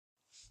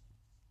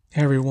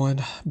Hey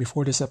everyone,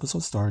 before this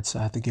episode starts,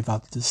 I have to give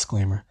out the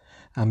disclaimer.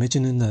 I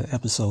mentioned in the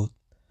episode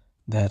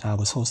that I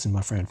was hosting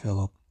my friend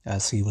Phillip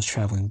as he was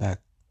traveling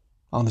back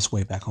on his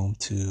way back home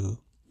to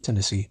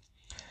Tennessee.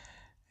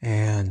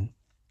 And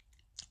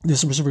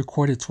this was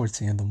recorded towards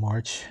the end of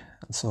March.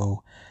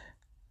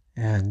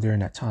 And during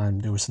that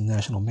time, there was a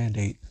national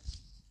mandate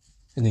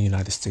in the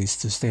United States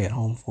to stay at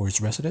home for its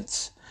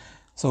residents.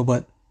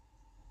 But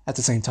at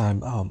the same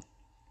time,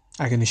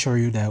 I can assure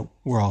you that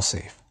we're all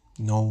safe.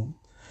 No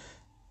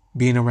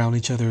being around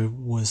each other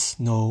was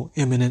no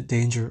imminent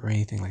danger or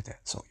anything like that.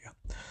 So yeah,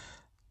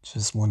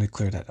 just wanted to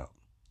clear that up.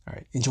 All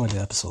right, enjoy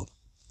the episode.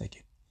 Thank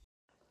you.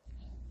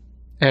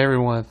 Hey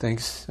everyone,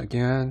 thanks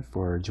again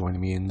for joining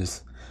me in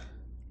this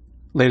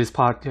latest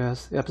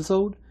podcast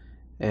episode.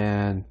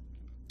 And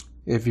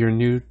if you're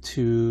new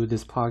to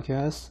this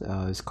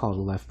podcast, it's called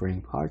the Left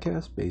Brain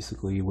Podcast,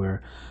 basically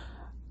where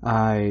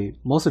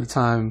most of the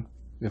time,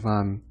 if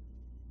I'm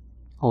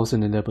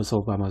hosting an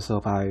episode by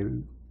myself, I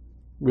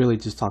really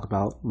just talk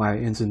about my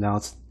ins and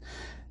outs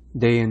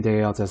day in,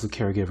 day out as a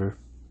caregiver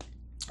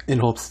in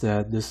hopes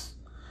that this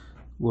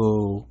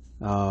will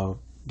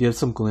give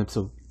some glimpse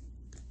of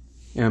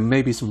and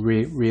maybe some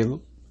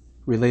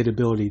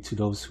relatability to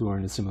those who are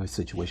in a similar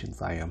situation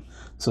as I am.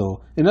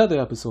 So in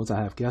other episodes,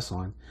 I have guests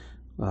on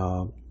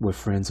with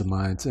friends of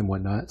mine and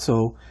whatnot.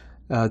 So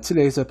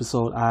today's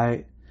episode,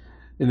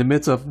 in the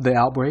midst of the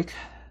outbreak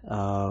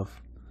of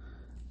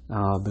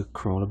the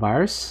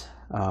coronavirus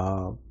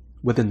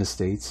within the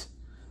states,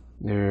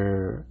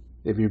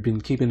 if you've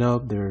been keeping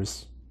up,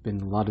 there's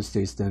been a lot of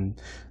states that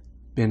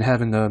been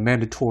having the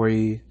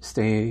mandatory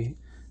stay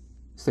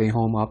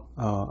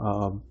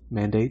home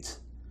mandates.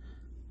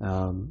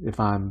 If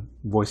I'm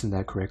voicing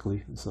that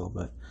correctly.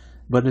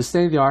 But in the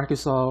state of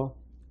Arkansas,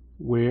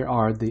 we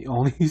are the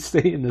only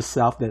state in the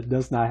South that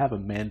does not have a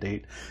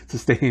mandate to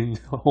stay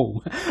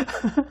home.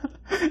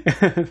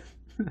 And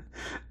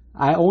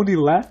I only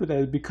laugh at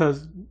that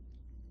because,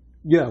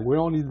 yeah, we're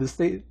only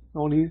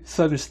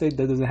southern state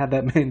that doesn't have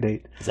that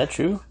mandate. Is that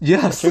true?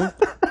 Yes. That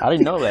true? I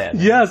didn't know that.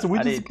 Yes,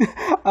 I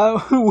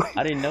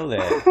didn't know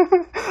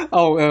that.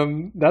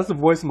 Oh, that's the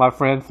voice of my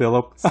friend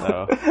Phillip.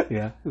 So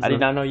yeah, I did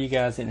not know you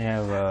guys didn't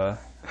have a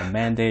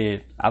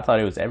mandate. I thought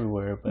it was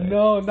everywhere, but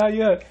no, not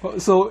yet.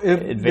 So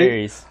it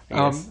varies.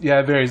 Yeah,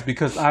 it varies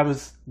because I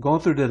was going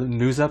through the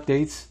news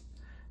updates,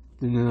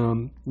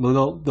 the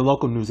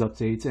local news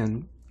updates,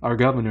 and our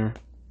governor,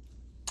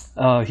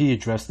 he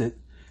addressed it.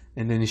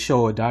 And then he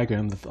showed a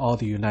diagram of all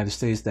the United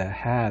States that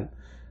had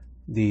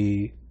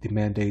the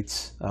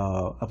mandates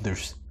of their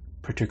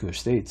particular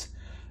states.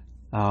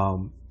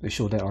 They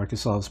showed that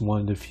Arkansas is one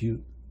of the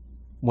few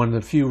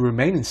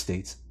remaining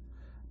states,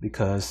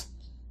 because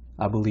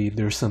I believe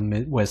there's some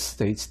Midwest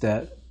states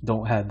that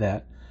don't have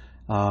that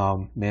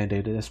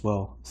mandated as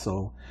well.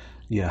 So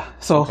yeah.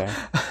 So okay.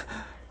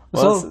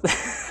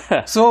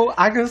 So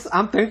I guess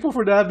I'm thankful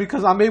for that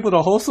because I'm able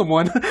to host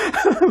someone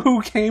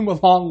who came a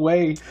long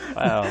way.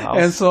 Wow.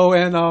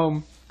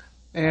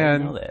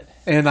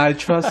 And I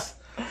trust.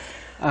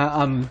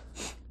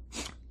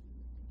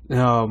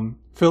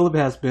 Phillip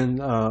has been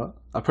a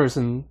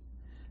person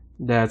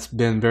that's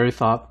been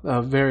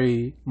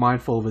very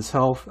mindful of his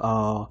health,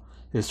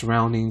 his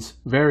surroundings,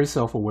 very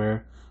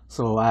self-aware.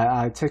 So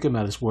I take him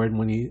at his word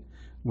when he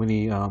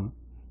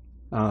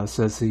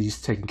says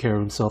he's taking care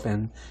of himself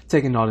and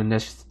taking all the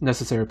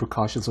necessary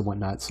precautions and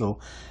whatnot. So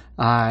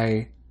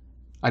I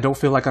don't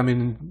feel like I'm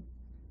in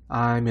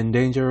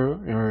danger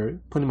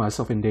or putting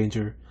myself in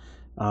danger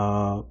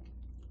of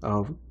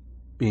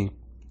being,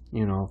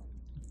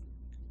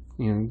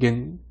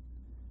 getting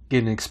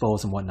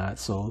exposed and whatnot.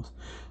 So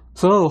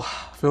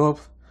Phillip,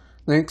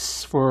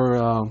 thanks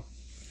for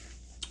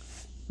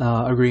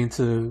agreeing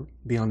to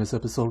be on this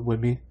episode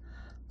with me.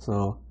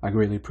 So I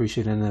greatly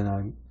appreciate it,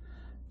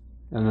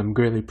 and I'm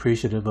greatly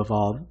appreciative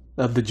of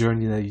the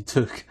journey that you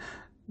took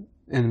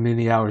and the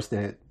many hours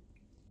that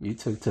you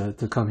took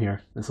to come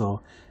here.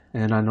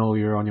 And I know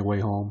you're on your way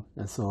home.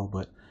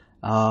 But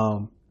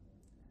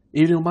if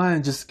you don't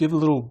mind, just give a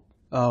little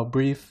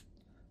brief,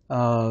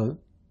 I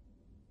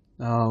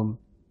don't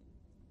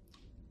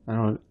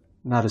know,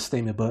 not a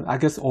statement, but I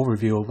guess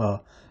overview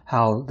of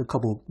how the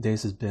couple of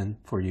days has been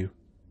for you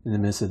in the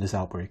midst of this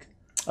outbreak.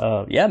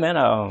 Yeah, man.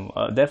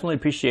 I definitely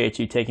appreciate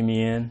you taking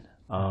me in.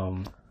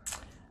 I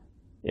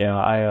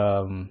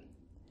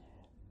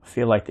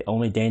feel like the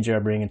only danger I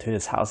bring into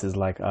this house is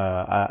like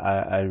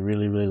I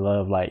really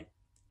love like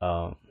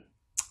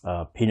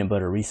peanut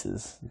butter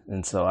Reese's,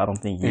 and so I don't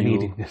think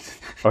you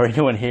or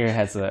anyone here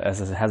has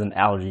an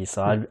allergy.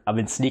 So I've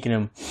been sneaking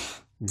them.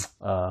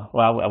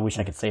 I wish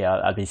I could say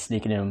I'd be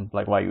sneaking them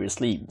like while you were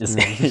asleep. Just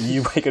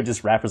you wake up,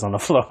 just wrappers on the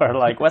floor,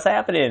 like what's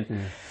happening?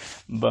 Yeah.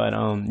 But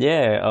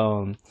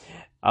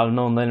I've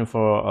known Lennon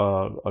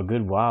for a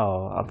good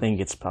while. I think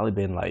it's probably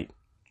been like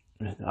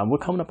we're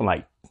coming up on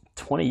like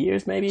 20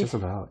 years, maybe. Just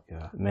about,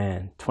 yeah.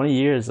 Man, 20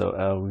 years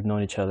we've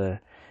known each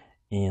other,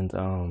 and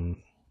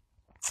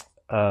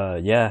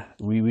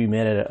we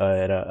met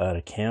at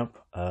a camp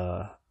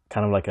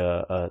kind of like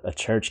a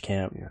church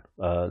camp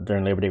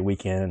during Labor Day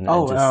weekend.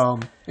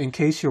 In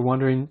case you're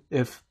wondering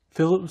if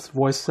Philip's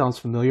voice sounds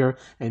familiar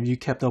and you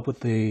kept up with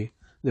the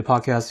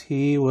podcast,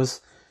 he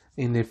was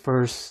in the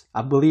first,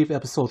 I believe,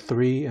 episode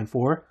 3 and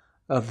 4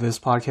 of this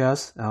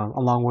podcast,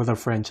 along with our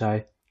friend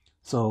Chai.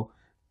 So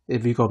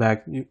if you go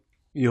back,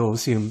 you'll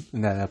see him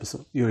in that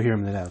episode. You'll hear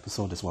him in that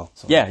episode as well.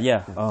 So,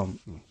 yeah.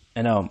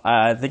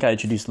 I think I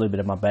introduced a little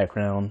bit of my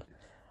background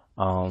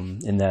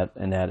in that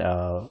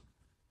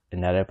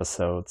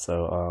episode.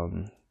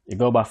 So you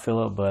go by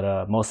Phillip,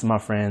 but most of my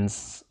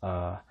friends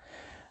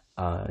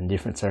in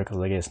different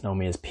circles, I guess, know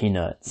me as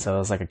Peanut. So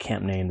it's like a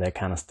camp name that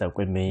kind of stuck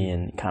with me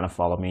and kind of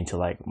followed me into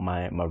like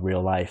my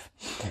real life.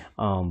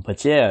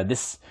 But yeah,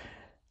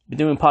 been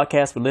doing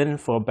podcasts with Lennon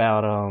for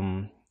about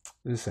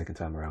this is the second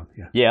time around.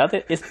 I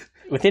think it's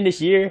within this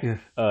year.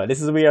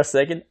 This will be our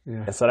second.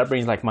 And so that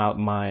brings like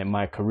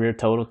my career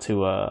total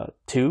to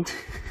 2.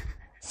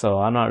 So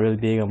I'm not really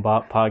big on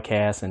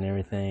podcasts and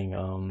everything,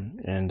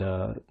 and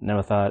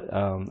never thought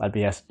I'd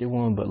be asked to do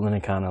one, but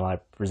Lennon kind of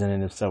like presented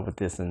himself with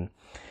this, and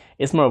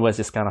it's more of us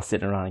just kind of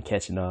sitting around and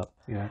catching up.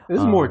 Yeah,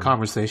 it's more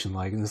conversation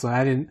like, and so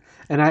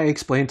I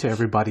explained to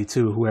everybody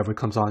too, whoever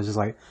comes on,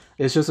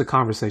 it's just a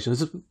conversation.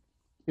 It's just,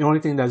 the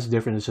only thing that's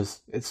different is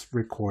just it's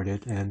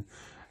recorded, and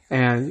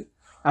I'm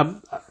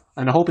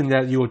hoping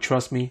that you will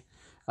trust me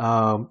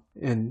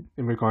in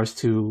regards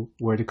to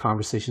where the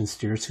conversation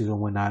steers to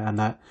and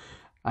whatnot.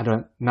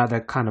 I'm not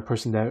that kind of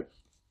person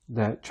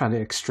that trying to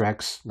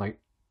extract like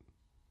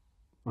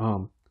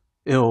ill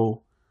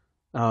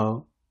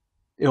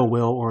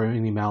will or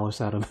any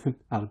malice out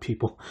of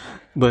people,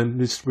 but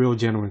it's real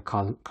genuine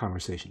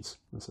conversations.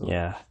 So.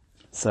 Yeah.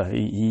 So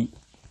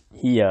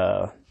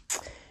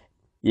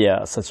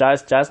so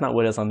Jai's not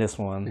with us on this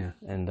one,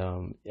 and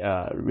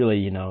really,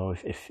 you know,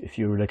 if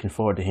you were looking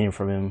forward to hearing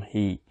from him,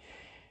 he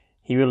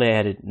really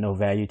added no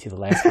value to the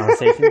last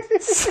conversation.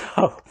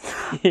 So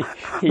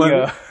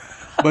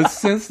but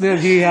since then,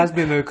 he has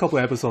been a couple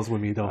episodes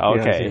with me, though.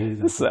 Okay,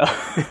 so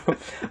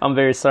I'm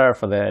very sorry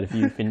for that if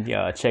you've been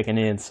checking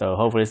in. So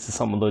hopefully this is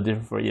something a little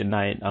different for you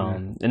tonight.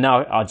 And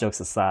now, all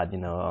jokes aside, you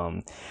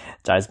know,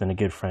 Jai's been a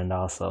good friend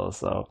also.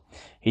 So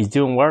he's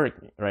doing work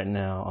right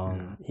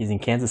now. He's in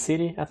Kansas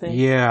City, I think.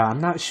 Yeah,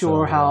 I'm not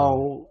sure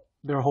how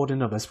they're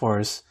holding up as far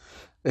as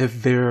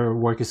if their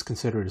work is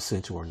considered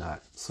essential or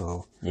not.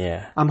 So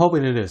yeah, I'm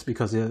hoping it is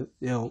because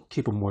it'll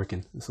keep him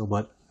working. So,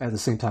 but at the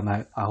same time,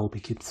 I hope he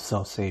keeps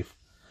himself safe.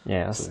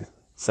 Yeah, so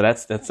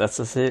that's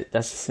just it.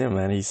 That's just him,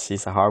 man.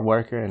 He's a hard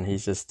worker, and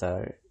he's just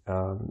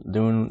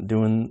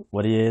doing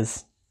what he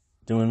is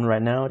doing right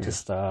now. Yeah.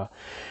 Just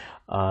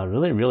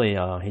really,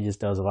 he just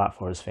does a lot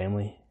for his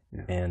family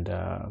and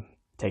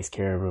takes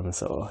care of them. And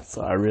so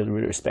I really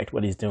respect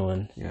what he's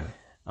doing. Yeah.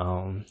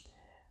 And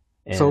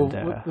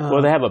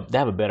well, they have a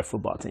better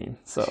football team.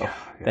 So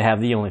they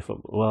have the only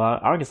football. Well,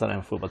 Arkansas doesn't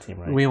have a football team,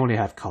 right? We only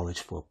have college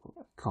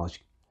football.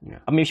 Yeah.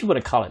 I mean, if you would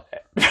have called it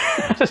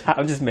that.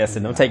 I'm just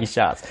messing. I'm taking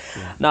shots.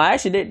 Yeah. No,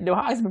 actually, the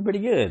Ohio's been pretty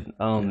good.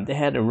 They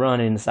had to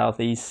run in the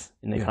Southeast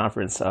in the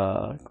conference.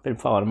 Been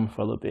following them for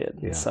a little bit.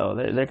 Yeah. So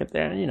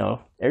they're you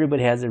know,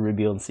 everybody has their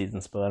rebuilding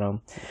seasons. But I've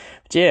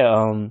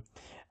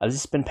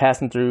just been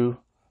passing through.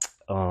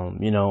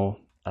 You know,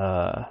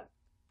 I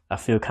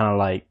feel kind of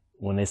like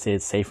when they say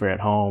it's safer at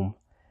home,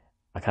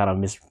 I kind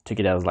of took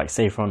it as like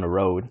safer on the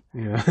road.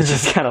 Yeah. It's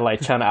just kind of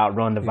like trying to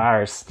outrun the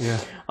virus. Yeah.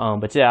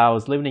 But I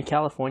was living in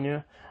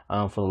California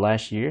for the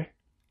last year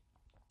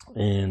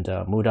and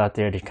moved out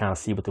there to kind of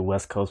see what the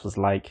West Coast was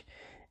like,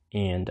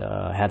 and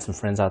had some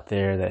friends out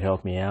there that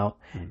helped me out,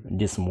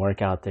 did some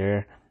work out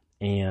there,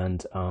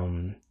 and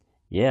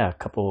a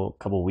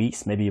couple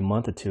weeks, maybe a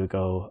month or two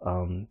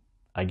ago,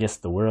 I guess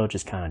the world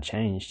just kind of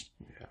changed.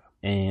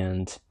 Yeah.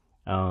 And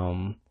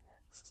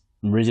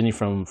originally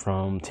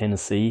from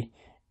Tennessee,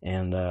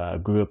 and I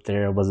grew up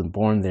there. I wasn't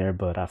born there,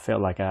 but I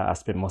felt like I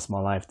spent most of my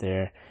life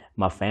there.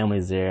 My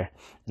family's there,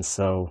 and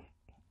so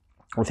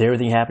with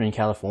everything happening in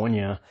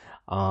California,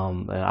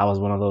 I was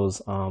one of those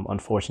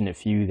unfortunate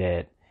few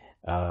that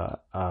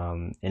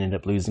ended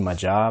up losing my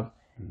job,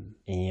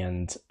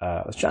 and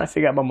I was trying to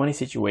figure out my money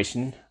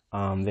situation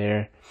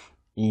there,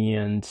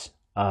 and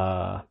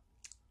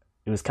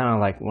it was kind of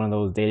like one of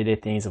those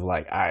day-to-day things of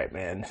like, all right,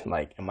 man,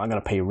 like, am I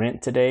gonna pay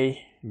rent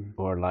today,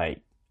 or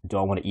like, do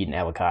I want to eat an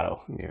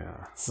avocado?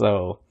 Yeah.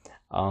 So,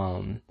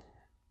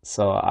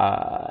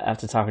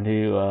 after talking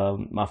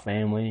to my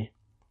family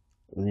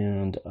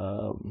and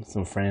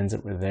some friends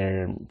that were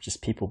there, and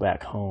just people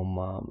back home,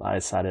 I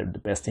decided the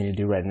best thing to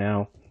do right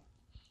now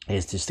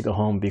is just to go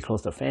home, be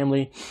close to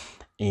family,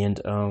 and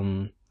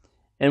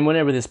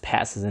whenever this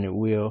passes, and it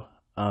will,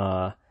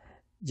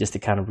 just to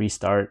kind of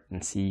restart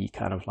and see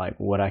kind of like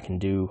what I can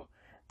do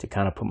to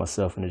kind of put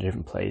myself in a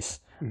different place.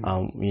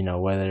 You know,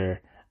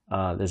 whether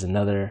there's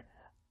another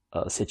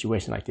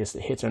situation like this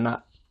that hits or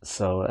not.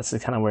 So that's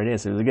kind of where it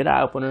is. It was a good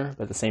eye opener,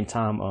 but at the same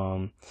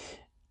time,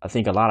 I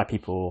think a lot of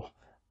people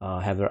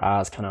have their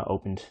eyes kind of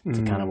opened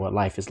to kind of what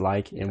life is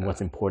like and what's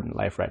important in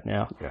life right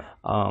now. Yeah.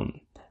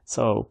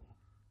 So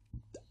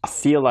I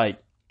feel like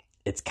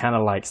it's kind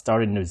of like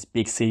started in those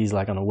big cities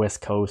like on the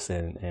West Coast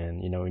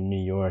and you know, in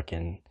New York,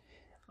 and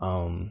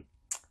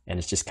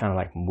it's just kind of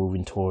like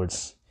moving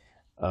towards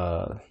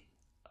the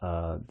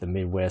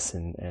Midwest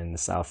and the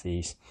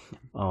Southeast.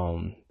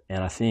 And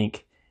I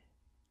think,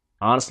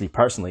 honestly,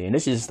 personally, and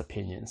this is just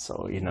opinion,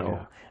 so, you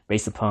know,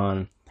 based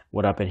upon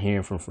what I've been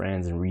hearing from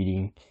friends and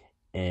reading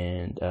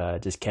and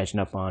just catching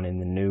up on in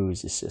the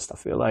news, it's just, I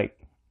feel like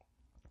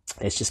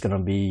it's just going to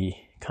be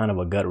kind of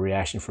a gut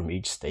reaction from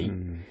each state.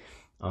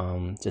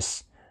 From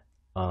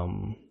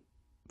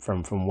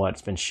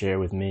what's been shared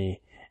with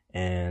me.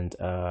 And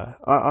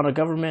on a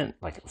government,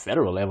 like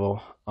federal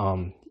level,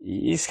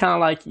 it's kind of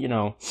like, you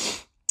know,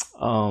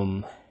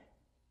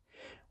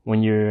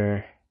 when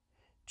you're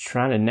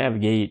trying to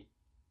navigate,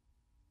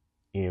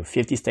 you know,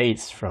 50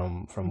 states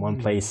from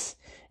one place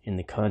in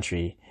the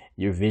country,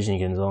 your vision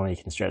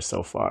can stretch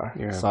so far.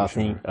 So I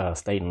think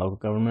state and local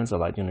governments are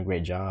like doing a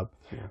great job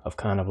of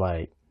kind of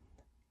like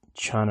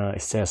trying to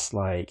assess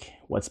like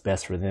what's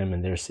best for them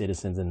and their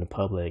citizens and the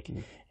public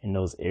in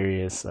those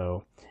areas.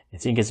 So I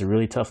think it's a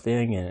really tough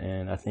thing,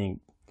 and I think,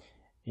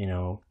 you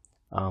know,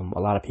 a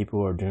lot of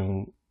people are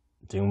doing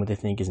what they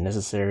think is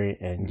necessary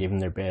and giving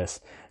their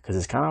best, because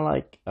it's kind of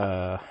like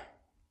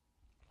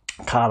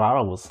caught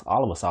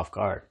all of us off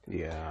guard.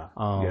 Yeah,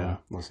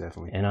 most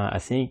definitely. And I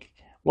think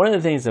one of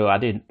the things though I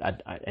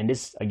and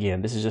this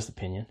again, this is just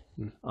opinion.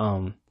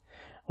 One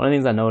of the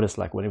things I noticed,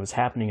 like when it was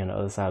happening on the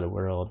other side of the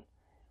world,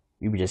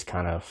 we were just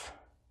kind of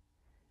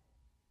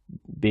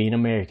being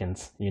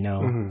Americans, you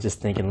know, just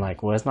thinking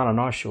like, well, it's not on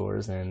our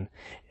shores. And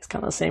it's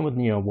kind of the same with,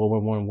 you know, World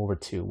War I and World War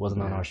II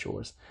wasn't on our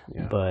shores,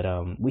 but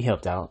we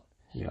helped out.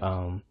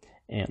 And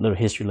a little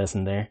history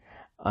lesson there.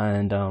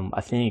 And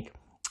I think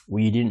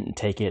we didn't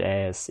take it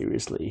as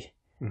seriously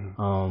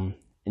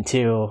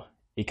until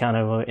it kind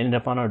of ended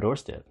up on our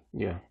doorstep.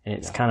 And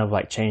it's kind of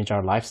like changed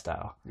our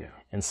lifestyle.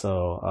 And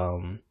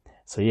so,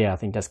 I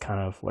think that's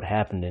kind of what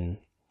happened. And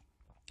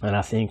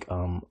I think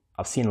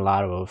I've seen a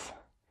lot of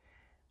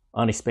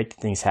unexpected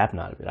things happen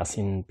out of it. I've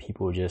seen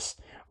people just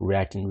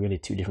react in really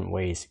two different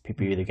ways.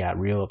 People either got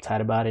real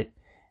uptight about it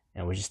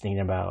and were just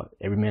thinking about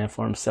every man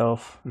for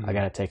himself. I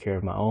got to take care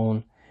of my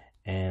own.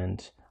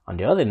 And on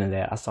the other end of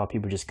that, I saw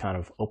people just kind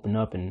of open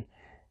up and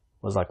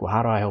was like, well,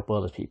 how do I help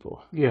other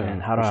people?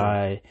 And how do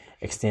I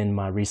extend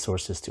my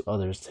resources to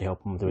others to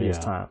help them through this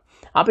time?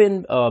 I've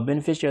been a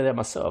beneficiary of that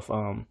myself.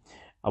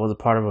 I was a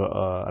part of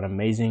an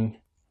amazing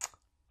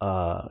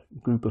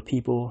group of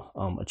people,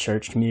 a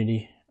church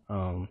community,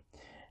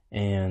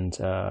 and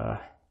I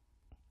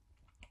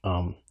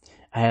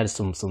had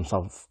some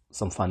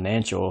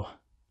financial,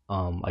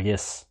 I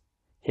guess,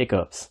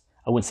 hiccups.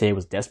 I wouldn't say it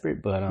was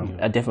desperate, but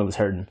I definitely was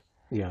hurting.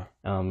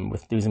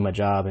 With losing my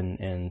job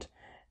and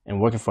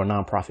working for a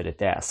nonprofit at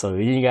that. So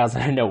you guys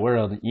in that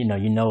world, you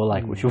know,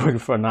 like if you're working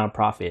for a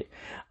nonprofit,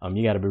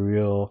 you got to be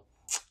real,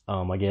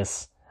 I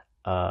guess,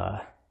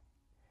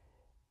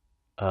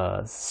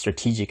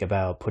 strategic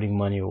about putting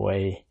money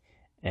away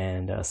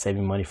and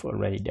saving money for a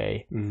rainy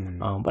day.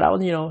 But I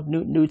was, you know,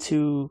 new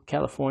to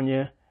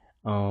California,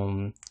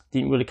 didn't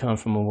really come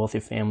from a wealthy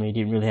family,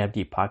 didn't really have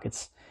deep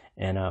pockets,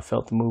 and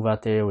felt the move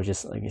out there was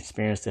just like an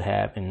experience to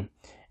have.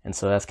 And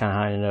so that's kind of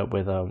how I ended up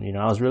with, you know,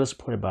 I was really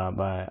supported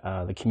by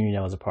the community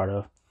I was a part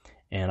of.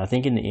 And I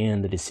think in the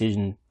end, the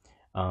decision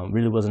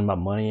really wasn't about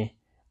money,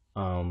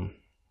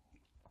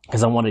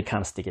 because I wanted to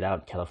kind of stick it out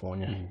in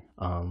California.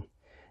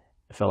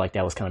 I felt like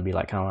that was kind of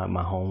like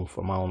my home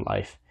for my own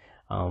life.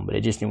 But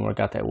it just didn't work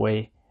out that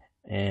way.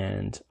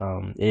 And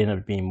it ended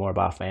up being more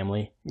about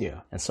family.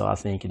 And so I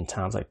think in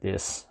times like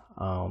this,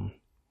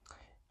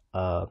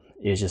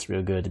 it's just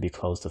real good to be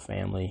close to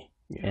family.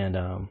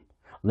 And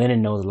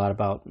Lennon knows a lot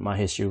about my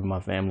history with my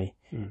family.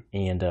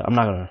 And I'm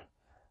not going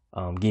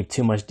to give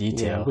too much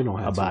detail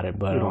about it.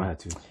 But we don't have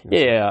to.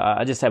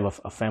 I just have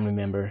a family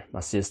member, my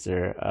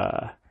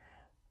sister,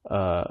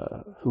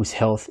 whose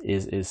health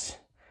is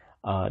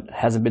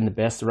hasn't been the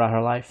best throughout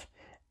her life.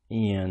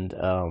 And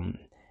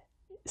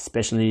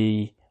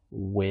especially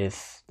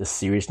with the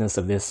seriousness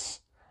of this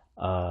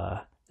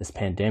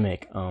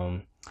pandemic,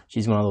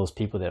 she's one of those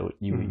people that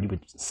you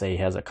would say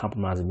has a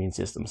compromised immune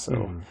system.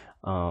 So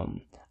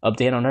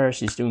update on her,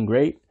 she's doing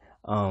great.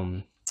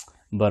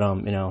 But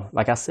you know,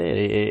 like I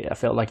said, I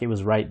felt like it was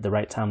the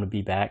right time to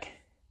be back,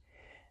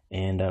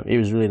 and it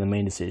was really the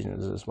main decision.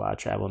 This is why I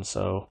traveled.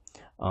 So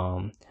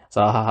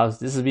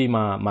this would be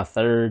my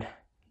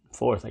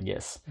fourth, I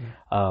guess,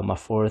 my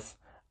fourth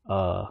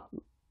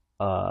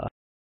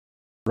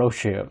road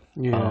trip.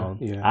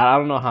 I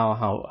don't know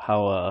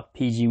how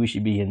PG we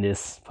should be in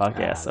this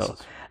podcast, so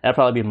that'd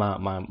probably be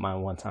my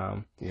one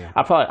time.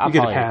 I'll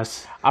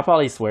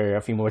probably swear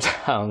a few more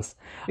times,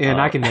 and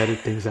I can edit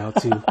things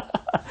out too.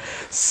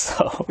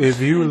 So if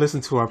you listen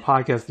to our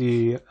podcast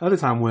the other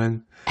time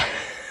when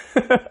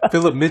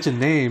Phillip mentioned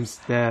names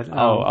that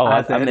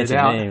I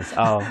mentioned names.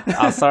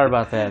 I'm sorry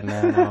about that,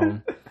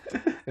 man.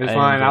 It's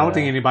fine. I don't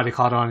think anybody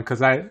caught on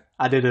because I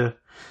did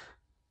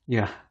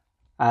I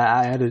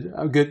added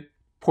a good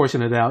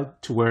portion of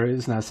that to where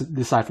it's not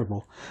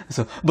decipherable.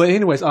 So, but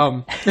anyways,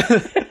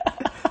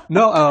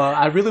 No,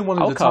 I really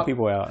wanted I'll to call talk.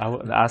 people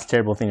out. That's a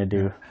terrible thing to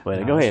do. But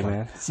No, go it's ahead, fine.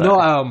 man. Sorry.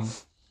 No,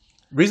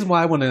 reason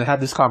why I wanted to have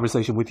this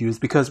conversation with you is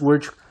because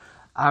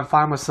I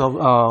find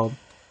myself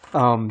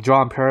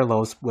drawing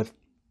parallels with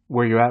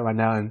where you're at right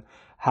now and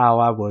how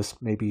I was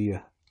maybe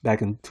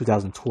back in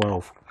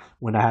 2012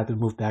 when I had to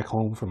move back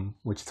home from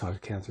Wichita,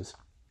 Kansas.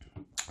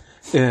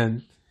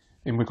 And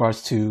in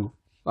regards to,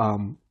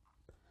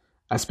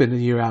 I spent a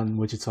year out in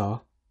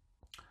Wichita,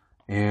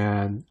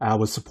 and I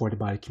was supported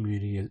by a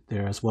community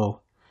there as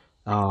well.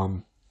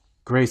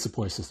 Great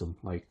support system.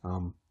 Like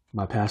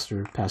my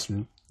Pastor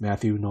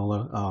Matthew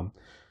Nola.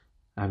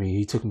 I mean,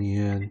 he took me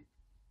in,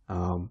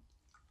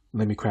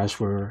 let me crash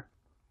for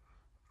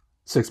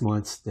 6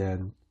 months.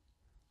 Then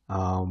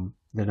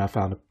I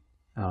found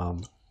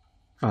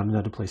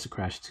another place to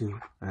crash too.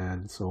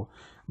 And so,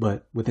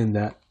 but within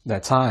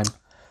that time,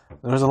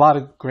 there was a lot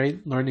of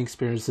great learning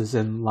experiences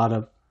and a lot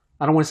of,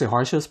 I don't want to say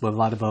hardships, but a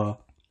lot of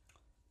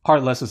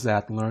hard lessons that I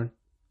had to learn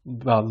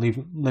about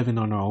living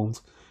on our own.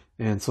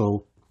 And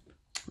so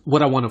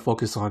what I want to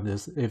focus on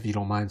is, if you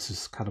don't mind, is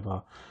just kind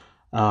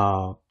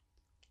of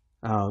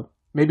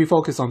maybe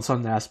focus on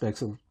some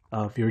aspects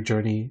of your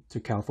journey to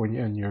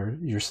California and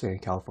your stay in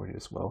California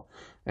as well.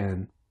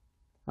 And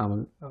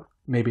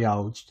maybe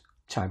I'll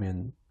chime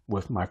in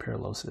with my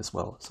parallels as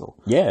well. So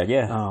yeah.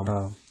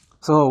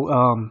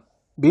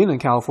 Being in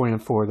California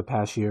for the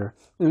past year,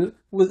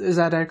 is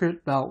that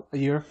accurate? About a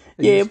year?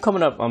 Yeah,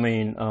 coming up. I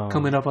mean,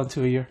 coming up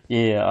onto a year.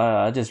 Yeah,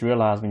 I just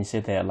realized when you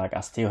said that, like, I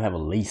still have a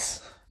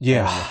lease.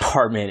 Yeah, an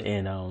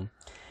apartment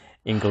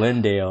in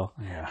Glendale.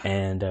 Yeah.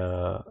 And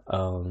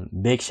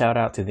big shout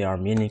out to the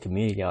Armenian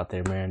community out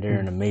there, man. They're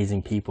an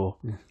amazing people,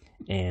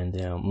 and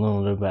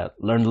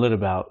learned a little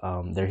about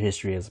their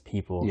history as a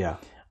people. Yeah,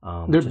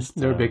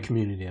 they're a big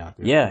community out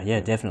there.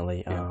 Yeah,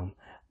 definitely. Yeah.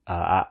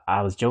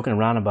 I was joking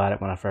around about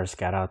it when I first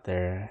got out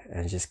there,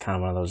 and just kind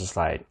of one of those, just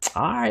like,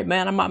 all right,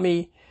 man, I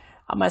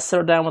might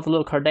settle down with a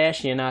little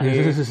Kardashian out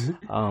here.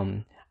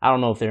 I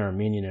don't know if they're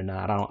Armenian or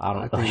not.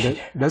 I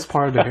think that's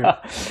part of the.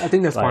 I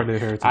think that's part of the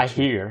heritage. I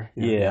hear,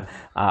 yeah.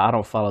 I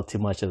don't follow too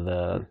much of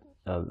the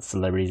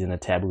celebrities and the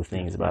taboo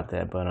things about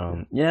that, but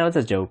it's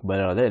a joke.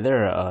 But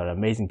they're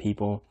amazing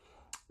people,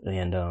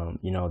 and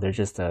they're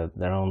just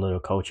their own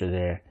little culture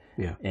there.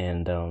 Yeah,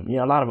 and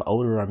a lot of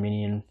older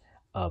Armenian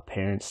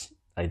parents.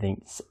 I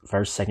think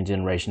first, second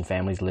generation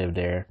families live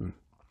there.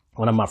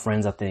 One of my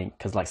friends, I think,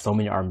 because like so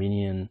many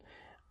Armenian,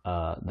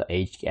 the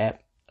age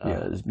gap.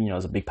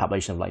 It's a big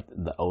population of like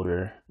the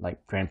older,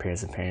 like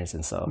grandparents and parents,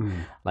 and so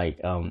and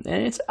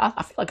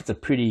I feel like it's a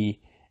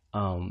pretty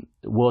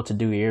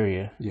well-to-do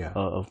area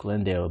of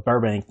Glendale,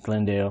 Burbank,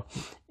 Glendale,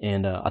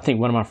 and I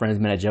think one of my friends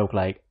made a joke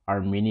like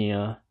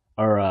Armenia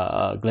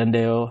or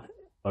Glendale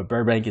or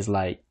Burbank is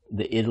like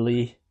the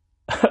Italy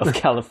of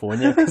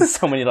California, because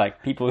so many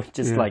like people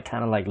just like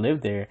kind of like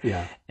live there,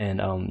 and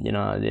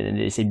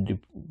they seem to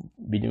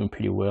be doing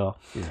pretty well,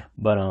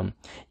 but I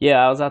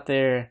was out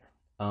there.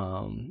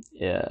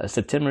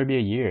 September will be a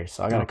year,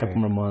 so I got a couple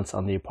more months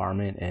on the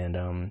apartment,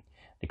 and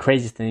the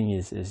craziest thing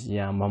is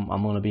I'm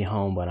gonna be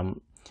home, but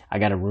I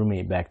got a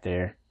roommate back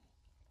there,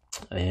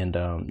 and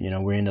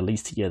we're in the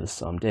lease together,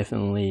 so I'm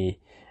definitely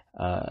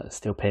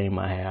still paying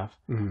my half,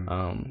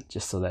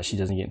 just so that she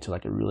doesn't get into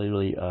like a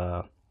really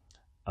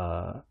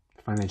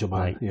financial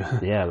bind,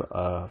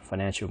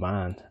 financial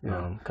bind,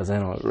 because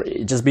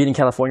just being in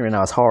California right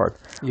now is hard.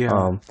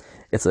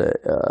 It's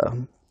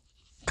a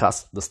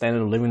cost, the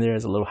standard of living there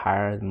is a little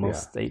higher than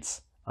most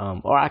states.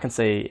 Or I can't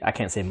say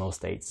most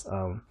states.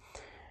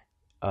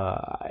 I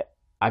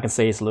can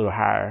say it's a little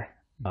higher.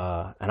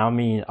 And I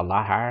mean a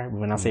lot higher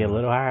when I say a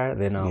little higher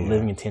than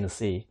living in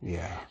Tennessee.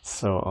 Yeah.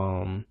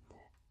 So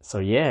it's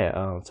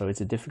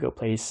a difficult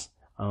place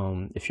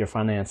if your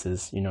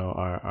finances,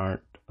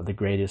 aren't the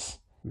greatest.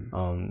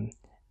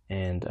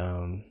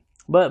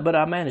 But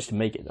I managed to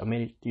make it. I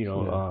made it,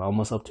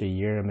 almost up to a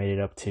year. I made it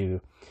up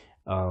to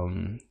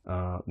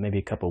maybe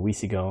a couple of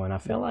weeks ago, and I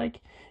feel like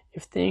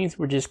if things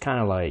were just kind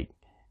of like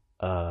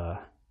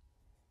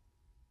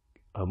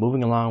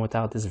moving along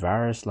without this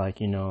virus,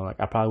 like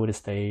I probably would have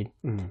stayed,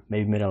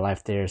 maybe made a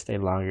life there, stayed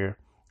longer.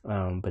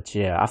 But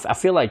I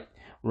feel like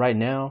right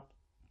now,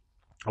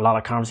 a lot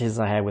of conversations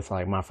I had with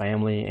like my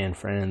family and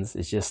friends,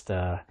 it's just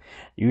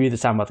you're either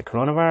talking about the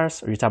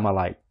coronavirus or you're talking about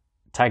like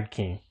Tiger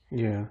King.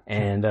 Yeah.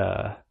 And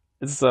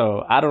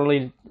so I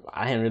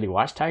hadn't really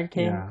watched Tiger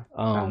King.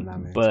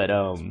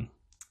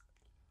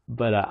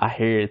 But I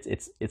hear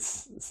it's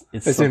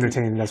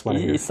entertaining. That's what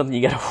it's something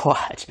you gotta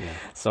watch. Yeah.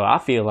 So I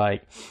feel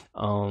like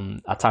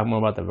I talk more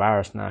about the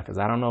virus now because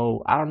I don't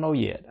know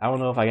yet. I don't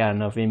know if I got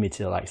enough in me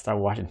to like start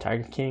watching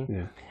Tiger King.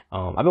 Yeah.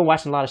 I've been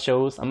watching a lot of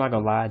shows. I'm not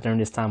gonna lie, during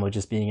this time of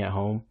just being at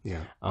home.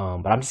 Yeah.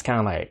 But I'm just kind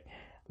of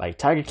like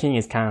Tiger King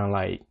is kind of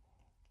like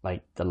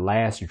the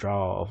last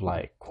draw of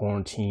like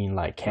quarantine,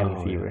 like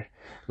cabin fever.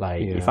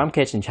 Like if I'm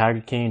catching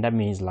Tiger King, that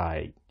means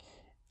like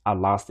I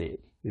lost it.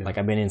 Yeah. Like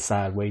I've been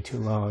inside way too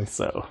long.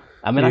 So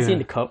I mean, I've seen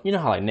the cup. You know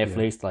how like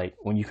Netflix, like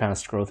when you kind of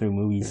scroll through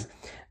movies,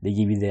 they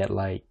give you that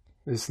like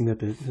a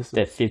snippet,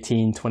 that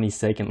 15,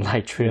 20-second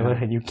like trailer,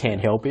 and you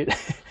can't help it.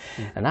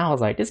 And I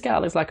was like, this guy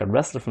looks like a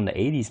wrestler from the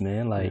 80s,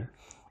 man. Like,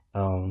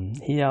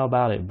 he all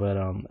about it. But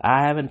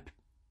I haven't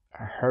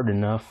heard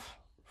enough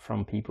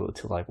from people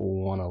to like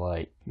want to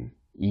like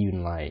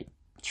even like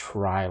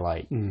try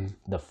like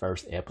the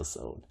first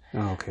episode.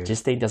 Oh, okay.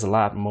 Just think there's a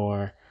lot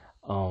more.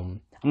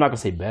 I'm not gonna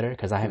say better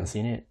because I haven't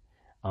seen it.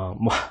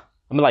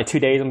 I'm like 2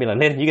 days. I'm gonna be like,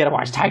 Lennon, you gotta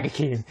watch Tiger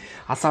King.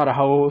 I saw the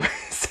whole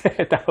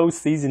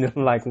season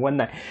in like one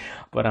night.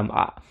 But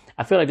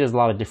I feel like there's a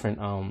lot of different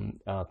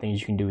things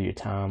you can do with your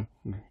time,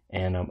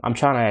 and I'm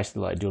trying to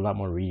actually like do a lot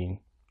more reading.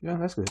 Yeah,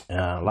 that's good.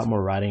 A lot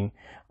more writing,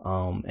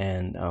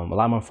 and a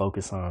lot more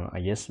focus on, I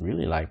guess,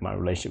 really like my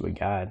relationship with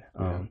God.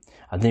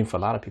 I think for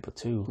a lot of people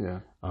too.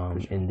 Sure.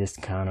 In this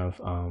kind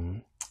of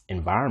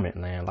environment,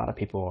 man, a lot of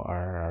people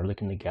are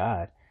looking to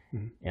God,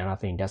 and I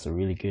think that's a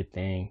really good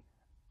thing.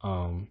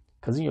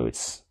 Because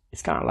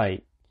it's kind of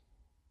like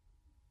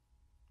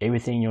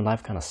everything in your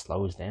life kind of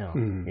slows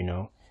down,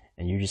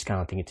 and you're just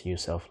kind of thinking to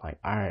yourself like,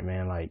 all right,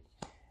 man, like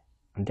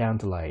I'm down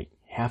to like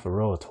half a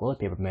roll of toilet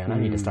paper, man. I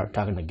need to start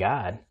talking to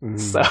God.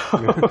 So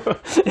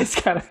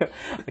it's kind of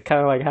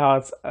like how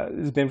it's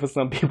been for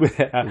some people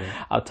that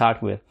I've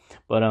talked with.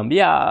 But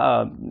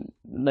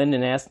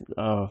Lyndon asked,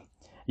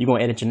 you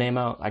gonna edit your name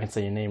out? I can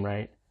say your name,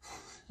 right?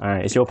 All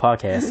right, it's your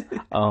podcast.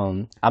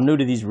 I'm new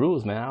to these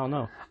rules, man. I don't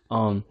know.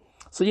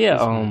 So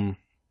yeah,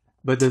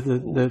 but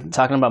the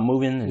talking about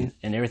moving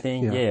and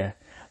everything, yeah.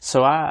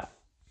 So I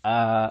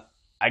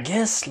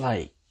guess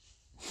like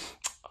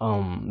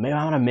maybe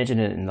I want to mention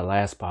it in the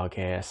last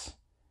podcast,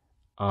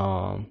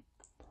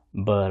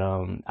 but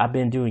I've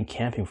been doing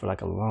camping for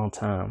like a long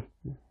time,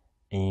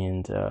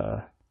 and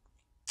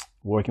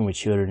working with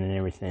children and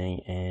everything,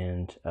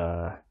 and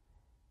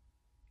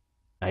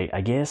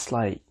I guess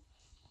like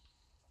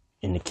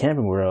in the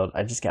camping world,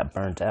 I just got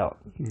burnt out,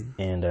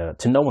 and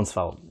to no one's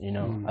fault,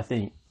 I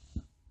think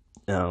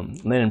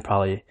Lennon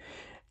probably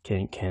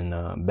can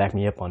back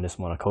me up on this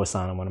one, or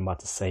co-sign on what I'm about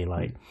to say.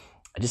 Like,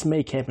 I just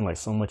made camping like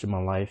so much of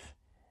my life,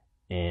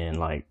 and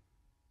like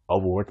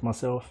overworked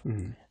myself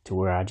to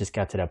where I just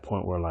got to that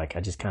point where like I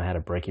just kind of had a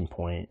breaking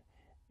point,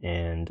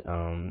 and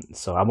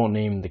so I won't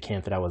name the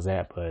camp that I was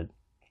at, but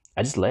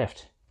I just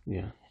left.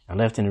 Yeah, I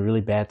left in a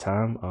really bad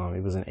time.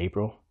 It was in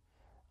April,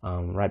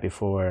 right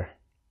before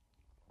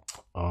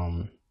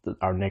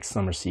our next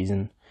summer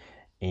season,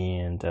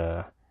 and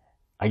I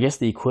guess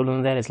the equivalent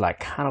of that is like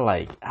kind of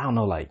like, I don't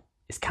know, like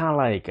it's kind of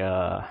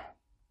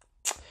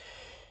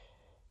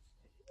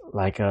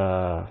like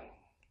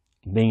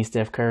being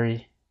Steph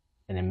Curry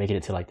and then making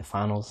it to like the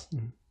finals,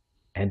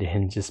 and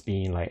then just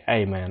being like,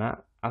 hey man, I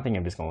think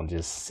I'm just gonna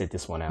just sit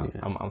this one out.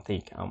 I'm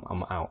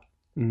out.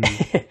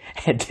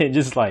 And then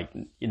just like,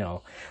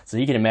 so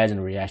you can imagine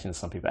the reaction of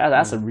some people.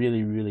 That's a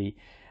really, really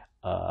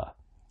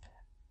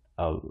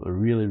a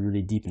really,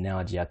 really deep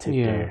analogy I took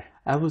there.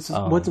 I was.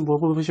 What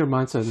was your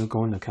mindset of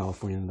going to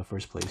California in the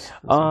first place?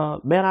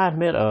 Man, I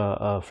met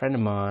a friend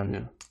of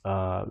mine.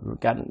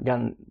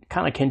 Gotten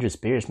kind of kindred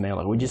spirits, man.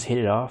 Like we just hit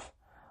it off.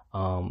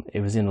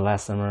 It was in the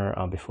last summer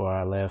before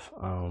I left.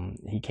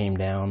 He came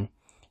down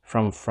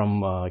from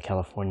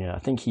California. I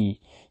think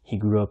he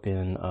grew up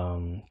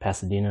in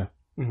Pasadena,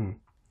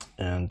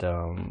 and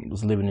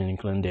was living in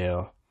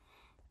Glendale,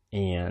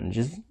 and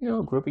just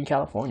grew up in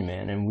California,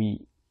 man. And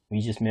we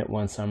just met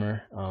one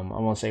summer. I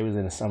want to say it was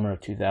in the summer of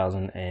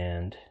 2000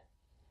 and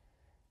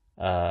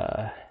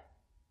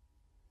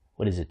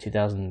what is it,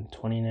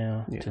 2020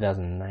 now?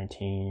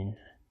 2019.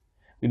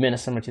 We met in the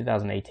summer of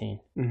 2018.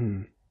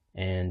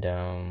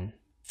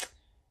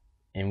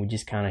 And we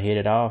just kind of hit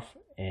it off.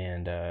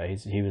 And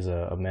he was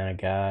a man of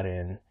God,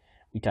 and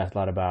we talked a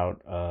lot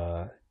about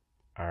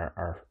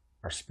our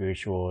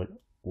spiritual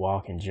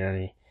walk and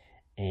journey.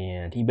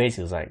 And he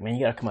basically was like, man,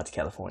 you got to come out to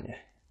California.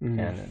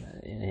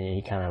 And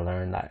he kind of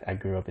learned, like, I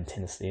grew up in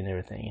Tennessee and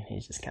everything, and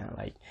he's just kind of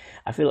like,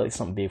 I feel like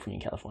something big for you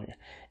in California.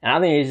 And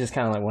I think it's just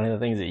kind of like one of the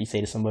things that you say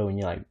to somebody when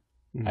you're like,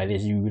 I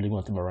guess you really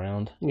want them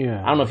around.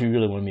 Yeah. I don't know if you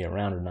really want me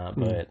around or not,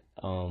 but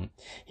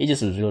he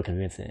just was real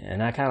convincing.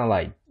 And I kind of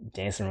like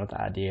dancing around with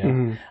the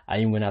idea. I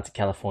even went out to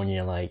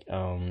California like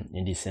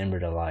in December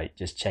to like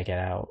just check it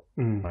out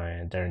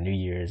during New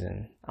Year's.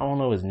 And I don't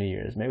know if it was New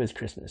Year's, maybe it was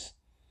Christmas.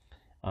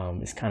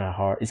 It's kind of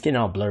hard. It's getting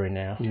all blurry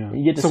now. Yeah.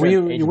 You get to so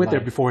you went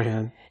there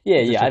beforehand?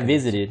 Yeah, I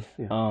visited.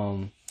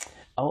 Yeah.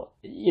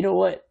 You know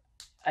what?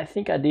 I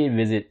think I did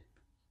visit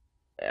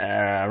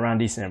around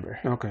December.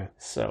 Okay.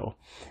 So,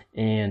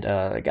 and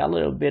I got a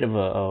little bit of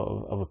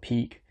a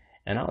peak,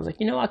 and I was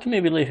like, I can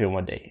maybe live here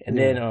one day. And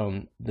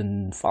then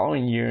the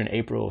following year, in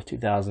April of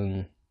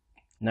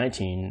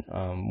 2019,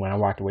 when I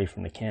walked away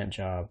from the camp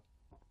job,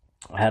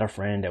 I had a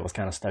friend that was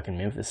kind of stuck in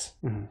Memphis.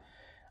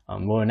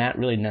 Well, not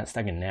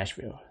stuck in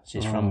Nashville.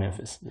 She's from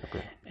Memphis,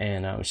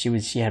 and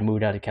she had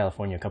moved out to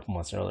California a couple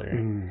months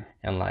earlier,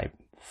 and like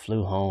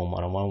flew home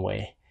on a one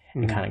way,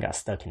 and kind of got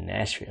stuck in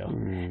Nashville.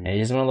 And it's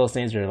just one of those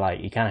things where like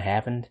it kind of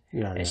happened,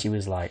 and she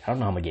was like, I don't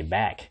know how I'm gonna get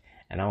back,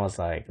 and I was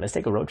like, let's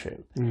take a road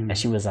trip, and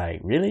she was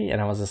like, really?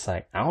 And I was just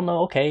like, I don't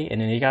know, okay.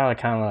 And then you gotta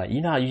kind of like,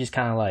 how you just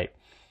kind of like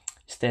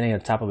standing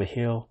at the top of a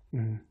hill,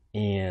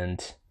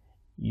 and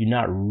you're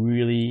not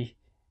really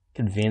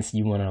convinced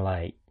you want to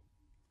like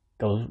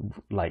go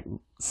like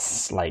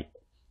sliding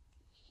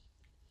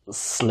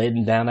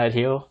down that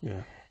hill.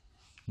 Yeah.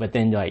 But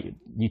then like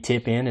you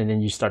tip in and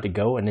then you start to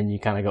go and then you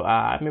kind of go,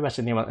 maybe I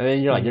should think about it. And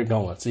then you're like, you're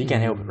going. So you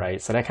can't help it,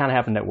 right? So that kind of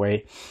happened that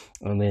way.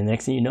 And then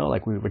next thing you know,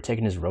 like we were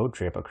taking this road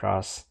trip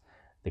across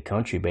the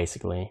country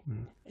basically.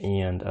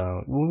 And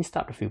when we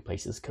stopped a few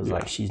places because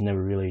like she's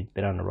never really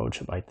been on a road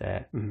trip like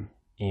that.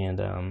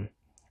 And I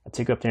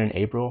took her up there in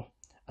April.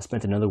 I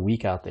spent another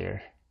week out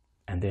there.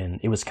 And then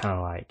it was kind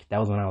of like, that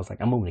was when I was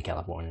like, I'm moving to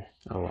California.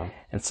 Oh, wow.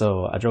 And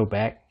so I drove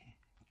back.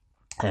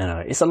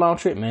 And it's a long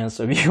trip, man.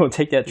 So if you're going to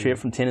take that trip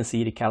from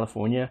Tennessee to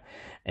California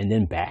and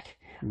then back,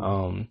 you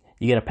got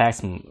to pack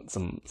some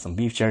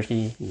beef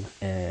jerky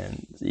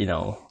and, you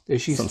know,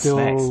 is she some still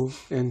snacks.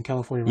 in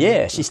California? Right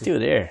Yeah, she's still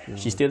there. Yeah.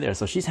 She's still there.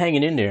 So she's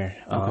hanging in there.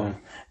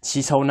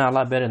 She's holding out a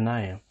lot better than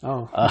I am.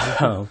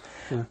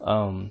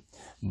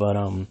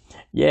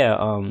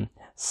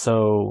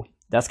 So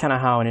that's kind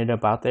of how I ended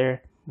up out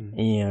there.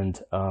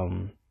 And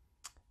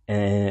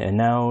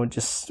now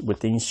just with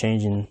things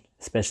changing,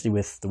 especially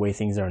with the way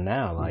things are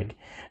now, like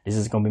this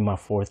is going to be my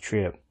 4th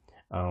trip,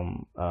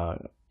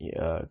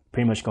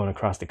 pretty much going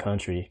across the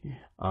country.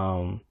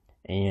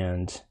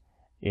 And,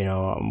 you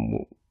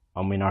know,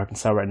 I'm in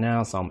Arkansas right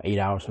now, so I'm 8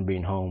 hours from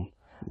being home,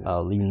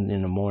 leaving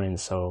in the morning.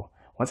 So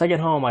once I get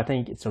home, I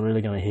think it's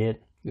really going to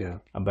hit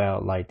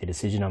about like the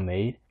decision I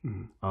made,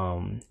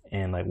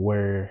 and like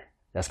where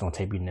that's going to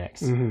take me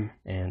next. And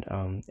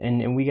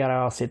we got to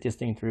all sit this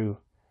thing through.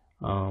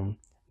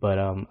 But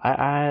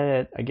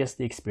I guess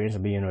the experience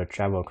of being able to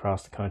travel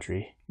across the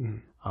country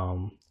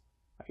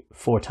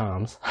 4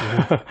 times,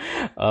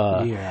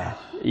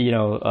 you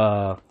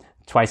know,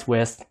 twice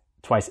west,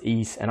 twice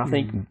east, and I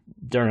think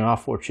during all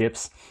 4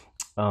 trips,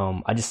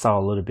 I just saw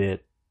a little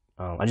bit.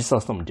 I just saw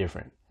something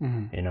different,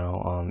 you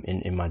know,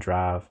 in my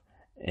drive,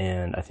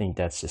 and I think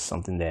that's just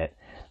something that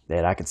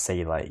I could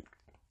say like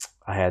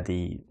I had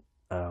the,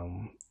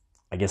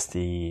 I guess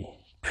the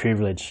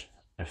privilege,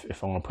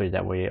 if I want to put it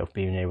that way, of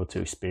being able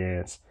to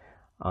experience.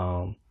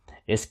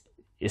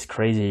 It's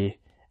crazy,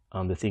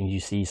 the things you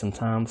see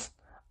sometimes,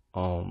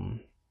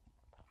 when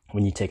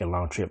you take a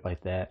long trip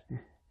like that.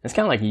 It's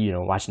kind of like, you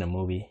know, watching a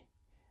movie.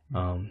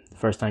 The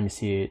first time you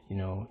see it, you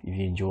know, if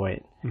you enjoy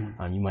it,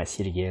 you might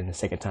see it again. The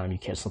second time you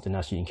catch something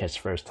else you didn't catch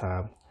the first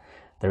time.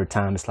 Third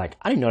time it's like,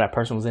 I didn't know that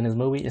person was in this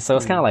movie. And so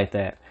it's kind of like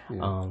that.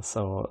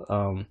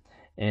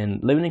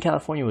 And living in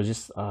California was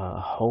just a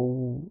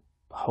whole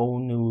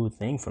new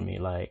thing for me.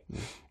 Like,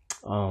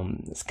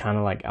 it's kind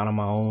of like out on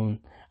my own,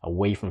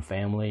 away from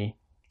family.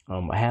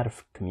 I had a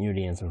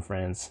community and some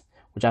friends,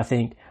 which I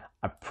think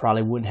I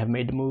probably wouldn't have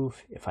made the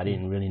move if I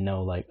didn't really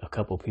know like a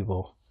couple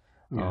people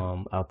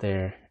out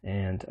there.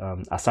 And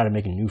I started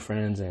making new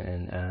friends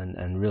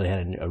and really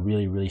had a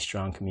really, really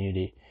strong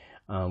community.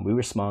 We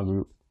were a small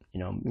group, you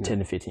know, 10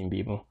 to 15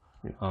 people.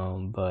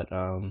 I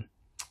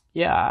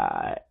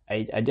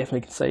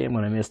definitely can say I'm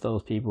going to miss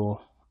those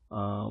people.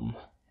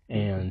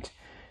 And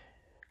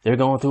they're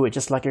going through it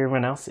just like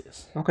everyone else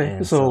is. Okay,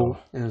 and so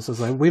it's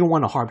like we don't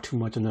want to harp too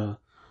much on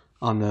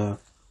the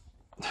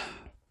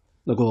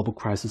global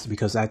crisis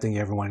because I think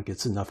everyone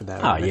gets enough of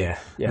that. Yeah.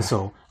 And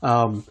so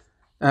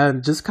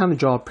and just kind of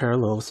draw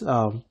parallels.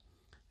 And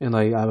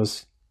like I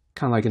was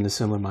kind of like in a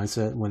similar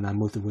mindset when I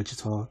moved to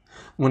Wichita.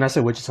 When I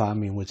say Wichita, I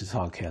mean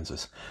Wichita,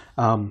 Kansas.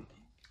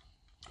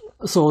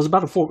 So it's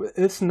about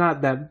it's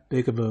not that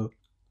big of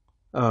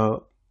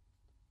a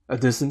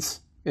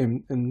distance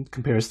in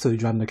comparison to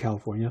driving to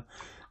California.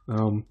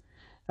 From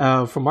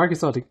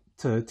Arkansas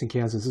to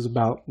Kansas is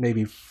about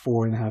maybe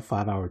 4.5,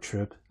 5 hour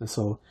trip. And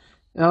so,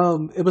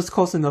 it was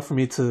close enough for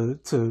me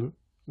to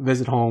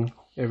visit home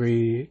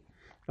every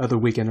other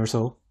weekend or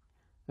so.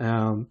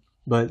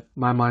 But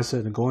my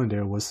mindset in going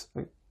there was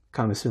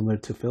kind of similar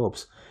to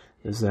Phillip's,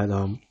 is that,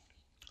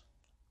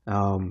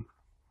 on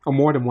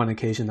more than one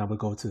occasion, I would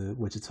go to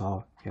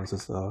Wichita,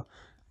 Kansas, to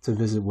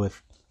visit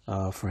with,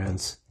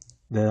 friends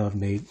that I've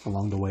made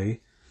along the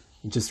way.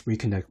 And just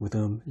reconnect with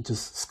them, and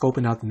just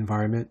scoping out the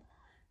environment.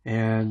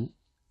 And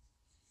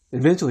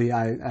eventually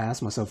I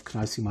asked myself, can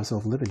I see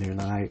myself living there?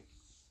 And I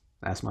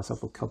asked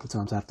myself a couple of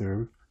times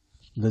after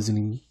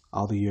visiting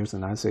all the years,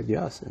 and I said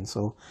yes. And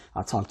so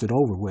I talked it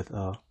over with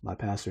my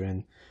pastor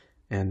and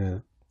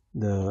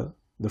the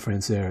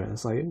friends there. And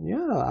it's like,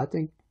 yeah, I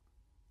think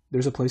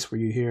there's a place for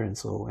you here. And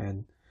so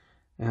and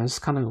I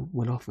just kind of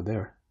went off of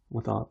there,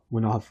 went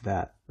off of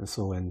that. And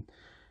so and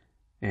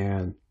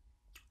I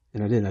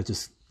did.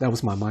 That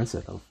was my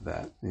mindset of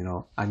that. You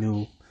know, I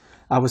knew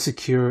I was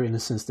secure in the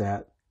sense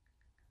that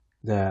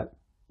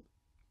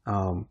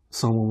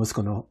someone was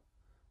going to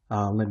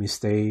let me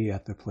stay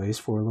at their place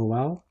for a little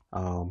while.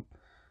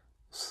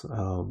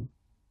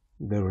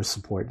 There was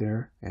support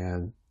there,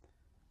 and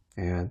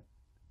I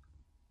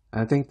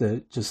think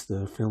that just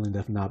the feeling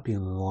of not being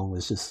alone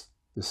was just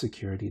the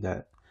security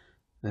that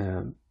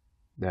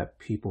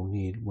people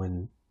need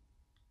when,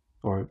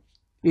 or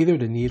either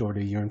the need or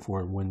the yearn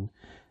for when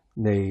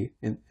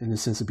in the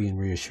sense of being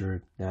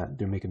reassured that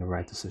they're making the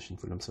right decision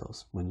for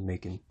themselves when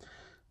making,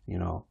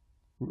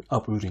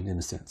 uprooting in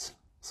a sense.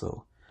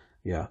 So,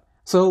 yeah.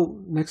 So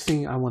next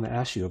thing I want to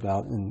ask you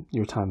about in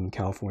your time in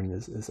California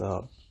is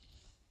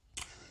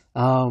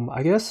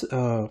I guess,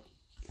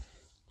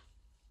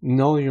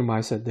 knowing your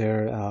mindset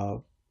there,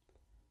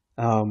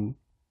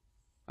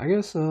 I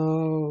guess,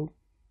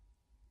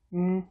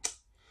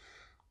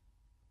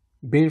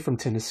 being from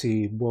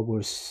Tennessee,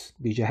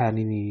 did you had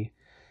any,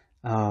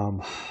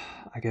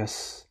 I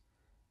guess,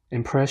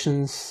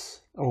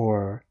 impressions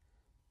or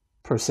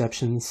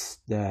perceptions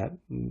that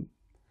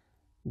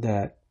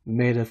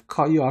may have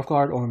caught you off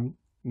guard, or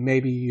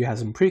maybe you had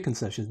some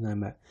preconceptions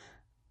that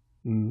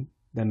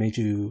made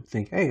you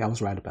think, hey, I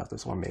was right about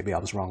this, or maybe I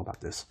was wrong about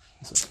this.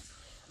 So,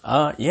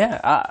 I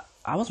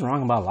was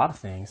wrong about a lot of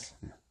things.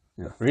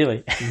 Yeah.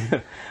 Really.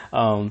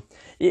 I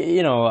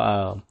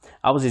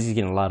was just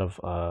getting a lot of,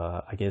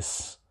 I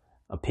guess,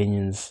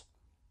 opinions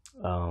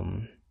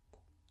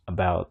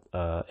about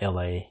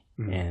LA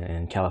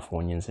and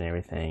Californians and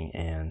everything,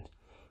 and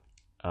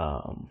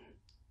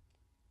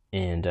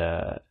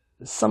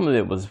some of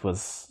it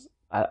was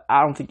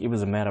I don't think it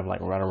was a matter of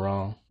like right or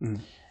wrong.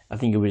 I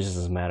think it was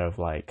just a matter of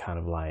like kind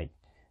of like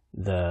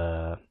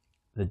the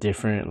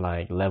different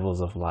like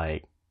levels of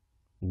like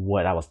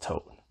what I was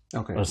told.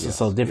 Okay.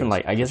 So different,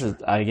 like I guess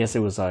it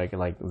was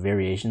like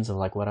variations of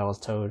like what I was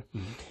told,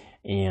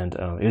 and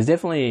it was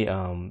definitely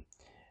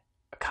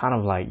kind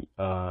of like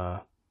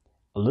a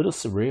little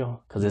surreal,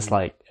 because it's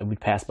like we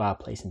pass by a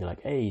place and be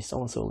like, hey,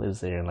 so and so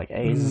lives there, and like,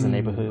 hey, this is a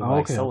neighborhood where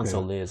like so and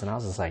so lives, and I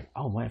was just like,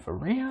 oh man, for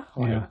real?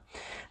 Like,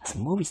 that's a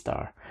movie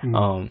star.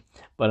 But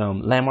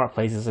landmark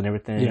places and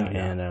everything,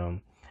 and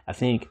I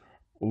think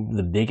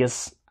the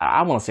biggest,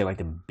 I want to say like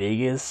the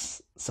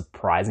biggest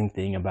surprising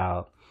thing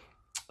about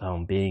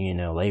being in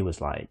LA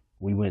was like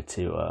we went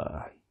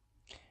to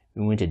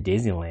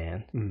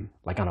Disneyland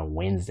like on a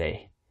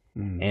Wednesday,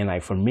 and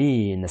like for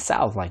me in the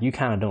South, like you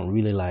kind of don't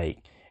really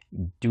like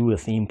do a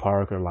theme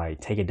park or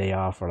like take a day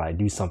off or like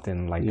do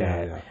something like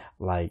that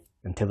like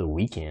until the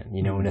weekend,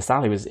 in the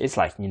South it's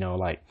like,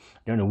 like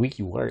during the week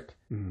you work,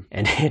 and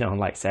then on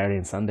like Saturday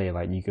and Sunday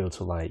like you go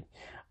to like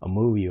a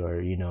movie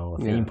or a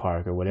theme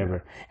park or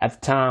whatever. At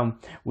the time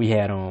we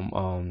had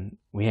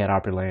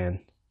Opryland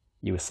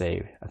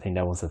USA. I think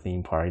that was a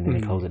theme park, and then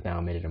they closed it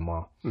down, made it a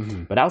mall.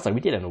 But I was like, we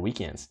did it on the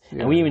weekends,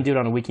 and we even did it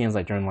on the weekends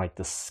like during like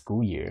the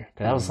school year,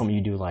 because that was something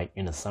you do like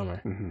in the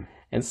summer.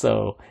 And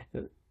so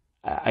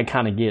I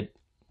kind of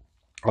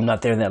I'm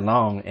not there that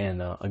long,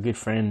 and a good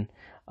friend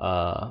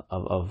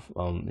of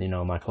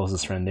my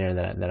closest friend there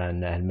that I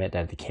had met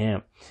at the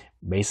camp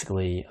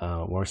basically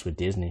works with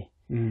Disney,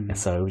 and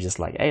so it was just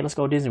like, hey, let's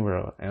go to Disney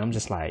World, and I'm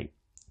just like,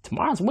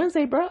 tomorrow's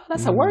Wednesday, bro.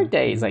 That's a work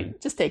day. He's like,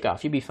 just take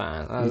off. You'll be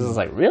fine. I was just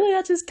like, really?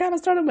 I just kind of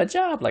started my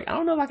job. Like, I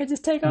don't know if I could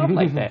just take off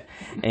like that.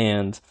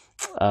 And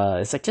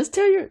it's like, just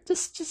tell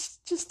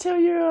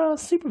your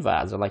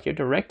supervisor, like your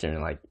director,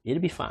 and like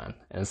it'll be fine.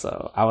 And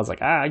so I was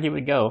like, I'll give it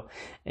a go.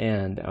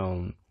 And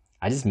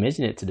I just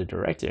mentioned it to the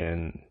director,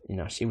 and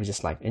she was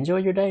just like, enjoy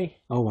your day.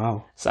 Oh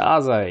wow. So I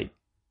was like,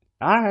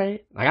 all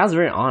right. Like I was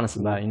very honest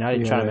about it. I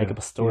didn't try to make up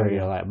a story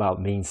like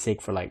about being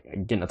sick for like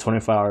getting a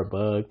 24-hour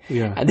bug.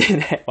 Yeah. I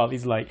didn't have all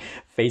these like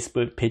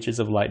Facebook pictures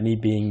of like me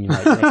being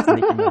like next to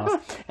Mickey Mouse,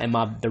 and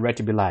my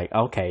director be like,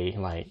 okay,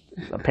 like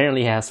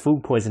apparently he has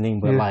food poisoning,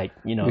 but like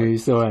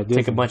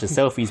take a bunch of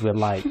selfies with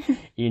like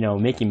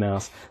Mickey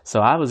Mouse.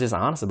 So I was just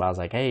honest about it. I was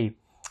like, hey,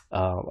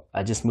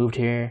 I just moved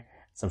here.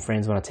 Some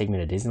friends want to take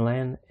me to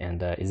Disneyland,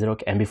 and is it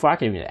okay? And before I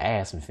could even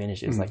ask and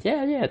finish, it was like,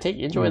 yeah,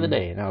 enjoy the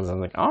day. And I was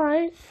like, all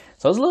right.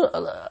 So it was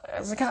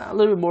a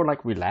little bit more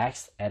like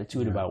relaxed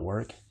attitude about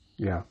work.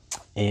 Yeah.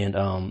 And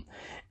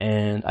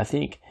I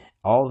think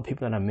all the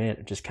people that I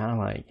met just kind of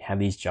like have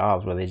these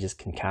jobs where they just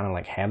can kind of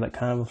like have that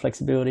kind of a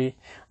flexibility.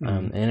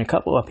 And a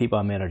couple of people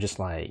I met are just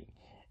like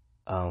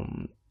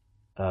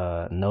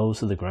nose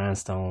to the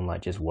grindstone,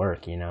 like just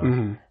work,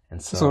 And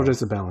so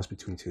there's a balance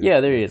between two. Yeah,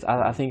 there is.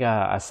 I think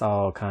I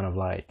saw kind of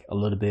like a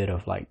little bit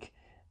of like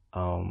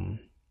of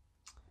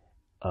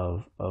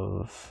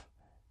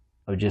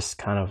just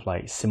kind of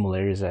like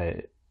similarities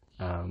that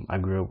I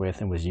grew up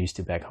with and was used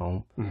to back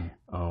home.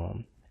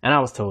 And I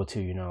was told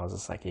too, I was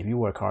just like, if you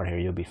work hard here,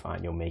 you'll be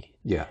fine, you'll make it.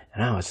 Yeah.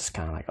 And I was just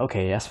kind of like,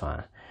 okay, that's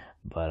fine.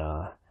 But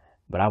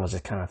I was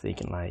just kind of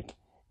thinking like,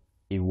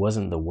 it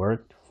wasn't the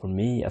work for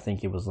me. I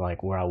think it was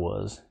like where I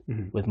was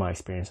with my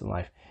experience in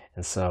life.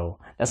 And so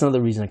that's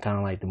another reason I kind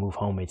of like the move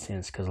home made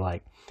sense, because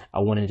like I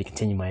wanted to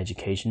continue my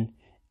education,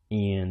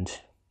 and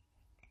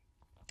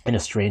in a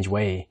strange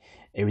way,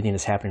 everything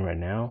that's happening right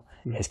now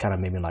has kind of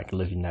made me like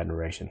look in that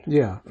direction.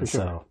 Yeah, for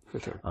sure.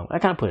 So I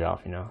kind of put it off,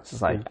 It's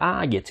just like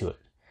I get to it.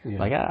 Yeah.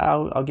 Like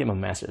I'll get my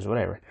master's,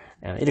 whatever,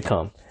 and it'll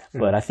come.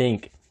 But I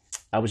think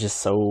I was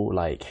just so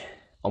like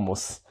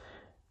almost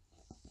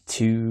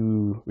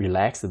too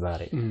relaxed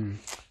about it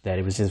that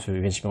it was just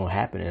eventually going to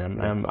happen.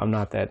 And I'm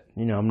not that,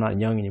 I'm not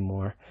young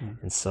anymore.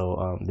 And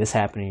so this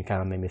happening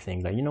kind of made me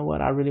think like, you know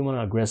what, I really want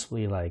to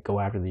aggressively like go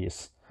after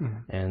this.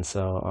 And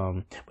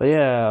so, but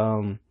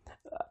yeah,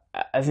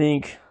 I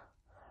think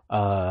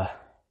uh,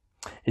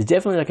 it's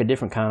definitely like a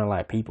different kind of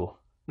like people.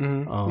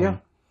 Yeah.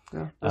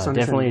 That's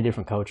Definitely a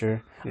different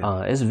culture.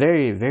 Yeah. It's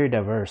very, very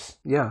diverse.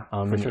 Yeah.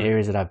 In the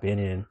areas that I've been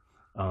in.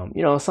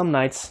 You know, some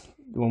nights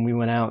when we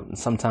went out, and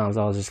sometimes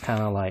I was just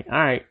kind of like, all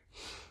right,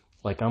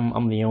 like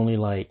I'm the only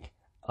like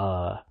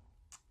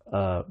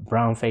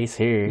brown face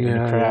here in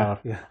the crowd.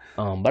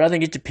 But I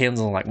think it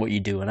depends on like what you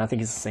do, and I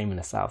think it's the same in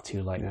the South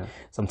too. Like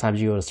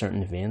sometimes you go to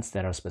certain events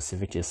that are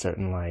specific to a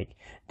certain like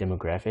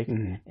demographic,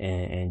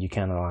 and you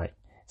kind of like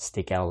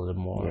stick out a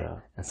little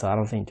more. And so I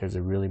don't think there's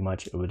a really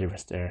much of a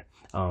difference there.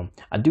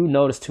 I do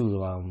notice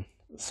too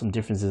some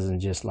differences in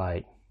just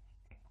like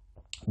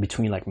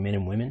between like men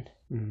and women,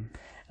 and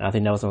I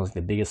think that was almost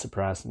the biggest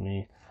surprise to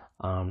me.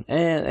 And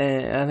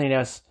I think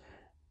that's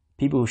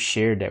people who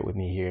shared that with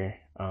me here,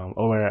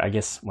 or I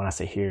guess when I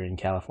say here in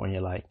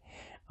California, like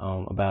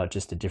about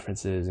just the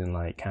differences in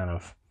like kind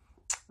of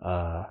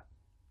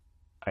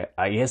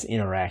I guess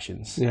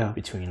interactions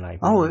between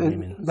like men and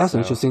women. That's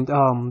interesting.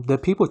 The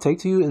people take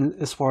to you in,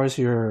 as far as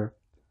your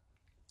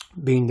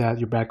being that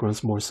your background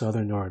is more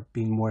Southern or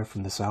being more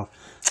from the South,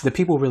 do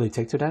people really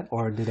take to that,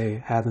 or do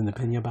they have an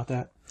opinion about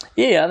that?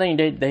 Yeah, I think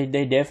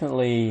they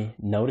definitely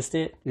noticed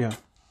it. Yeah.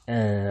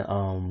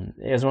 And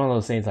it was one of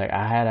those things like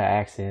I had an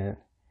accent,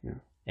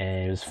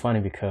 and it was funny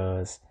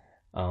because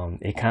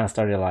it kind of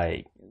started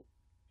like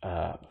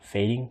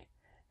fading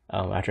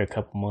after a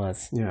couple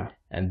months. Yeah.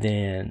 And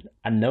then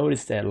I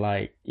noticed that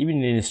like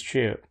even in this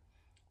trip,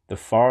 the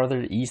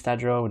farther east I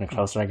drove and the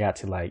closer I got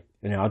to like,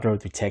 you know, I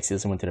drove through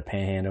Texas and went to the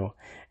Panhandle,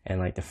 and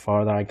like the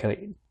farther I got,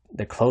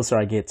 the closer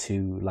I get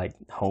to like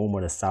home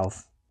or the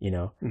South, you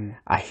know,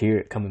 I hear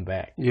it coming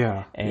back.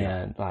 Yeah.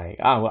 And like,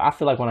 I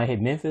feel like when I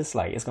hit Memphis,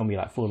 like it's gonna be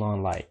like full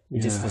on, like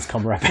it just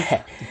come right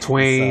back.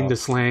 Twang, so, the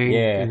slang.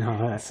 Yeah. And all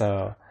that.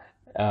 So,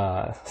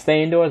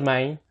 stay indoors,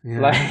 man.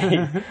 Like,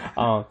 and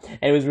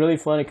it was really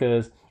funny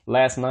because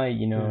last night,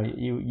 you know,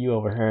 you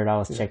overheard I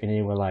was checking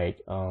in with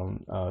like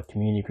a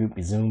community group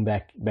Zoom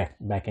back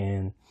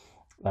in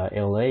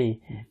LA,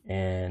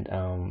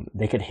 and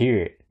they could hear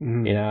it,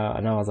 you know,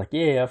 and I was like,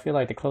 yeah, I feel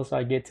like the closer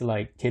I get to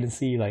like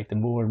Tennessee, like the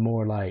more and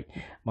more like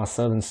my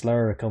southern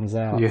slur comes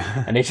out,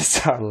 and they just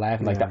started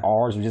laughing, like the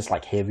R's were just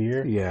like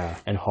heavier,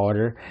 and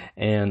harder,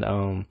 and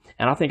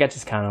I think I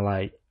just kind of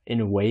like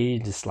in a way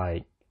just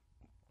like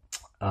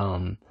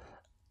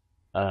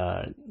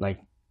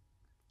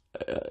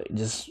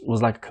just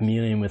was like a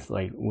chameleon with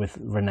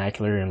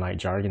vernacular and like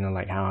jargon and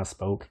like how I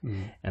spoke.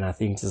 And I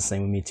think it's the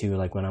same with me too,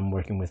 like when I'm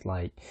working with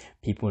like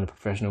people in the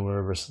professional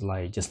world versus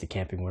like just the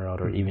camping world,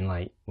 or even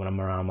like when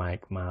I'm around my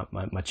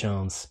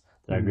chums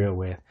that I grew up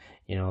with,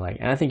 you know, like,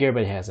 and I think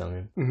everybody has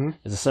something.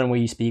 There's a certain way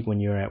you speak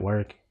when you're at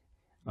work,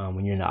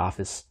 when you're in the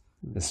office.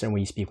 There's a certain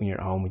way you speak when you're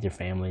at home with your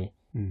family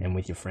and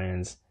with your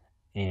friends.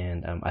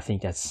 And I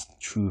think that's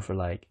true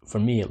for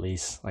me at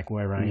least, like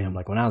wherever I am.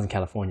 Like when I was in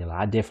California, like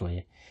I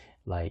definitely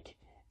like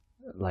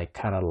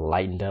kind of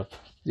lightened up,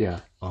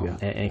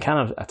 and kind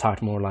of I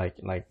talked more like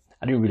I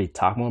didn't really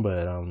talk more,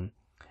 but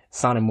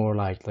sounded more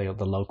like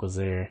the locals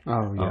there.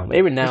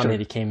 Every now and then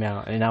it came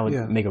out, and I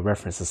would make a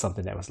reference to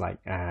something that was like,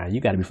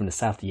 you got to be from the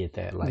South to get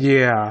that, like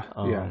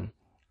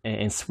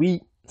and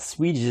sweet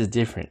is just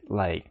different.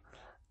 Like,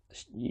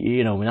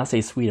 you know, when I say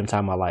sweet, I'm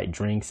talking about like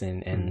drinks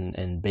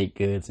and baked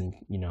goods and,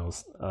 you know,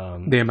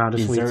 the amount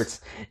of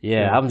desserts.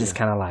 I'm just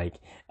kind of like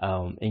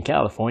in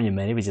California,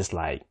 man, it was just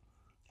like,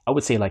 I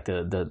would say like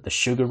the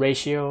sugar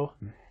ratio.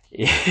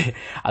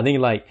 I think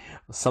like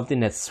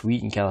something that's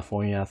sweet in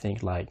California, I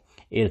think like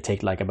it'll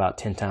take like about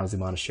 10 times the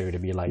amount of sugar to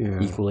be like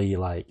equally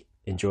like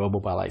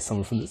enjoyable by like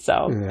someone from the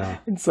South.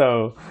 And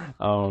so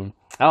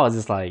I was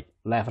just like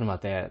laughing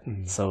about that.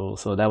 So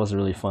that was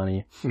really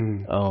funny.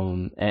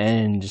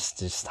 And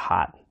just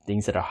hot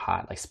things that are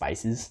hot, like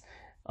spices.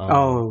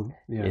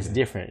 It's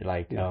different.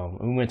 Like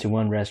we went to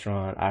one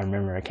restaurant. I can't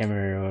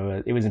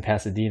remember. It was in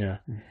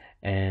Pasadena,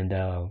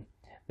 and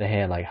they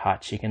had like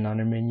hot chicken on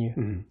their menu.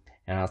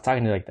 And I was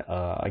talking to like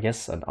I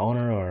guess an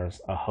owner or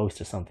a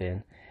host or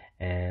something,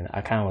 and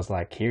I kind of was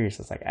like curious.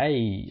 I was like,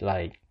 hey,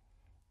 like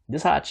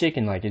this hot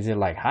chicken, like is it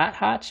like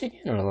hot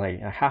chicken, or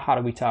like how hot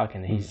are we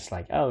talking? And he's just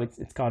like, oh,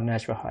 it's called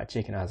Nashville hot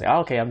chicken. I was like, oh,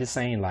 okay, I'm just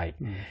saying like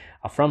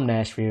I'm from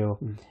Nashville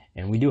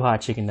and we do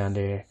hot chicken down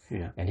there.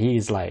 And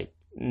he's like,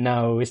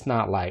 no, it's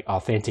not like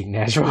authentic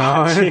Nashville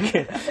hot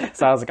chicken.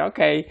 So I was like,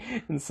 okay.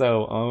 And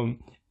so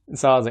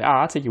I was like,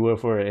 I'll take your word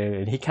for it.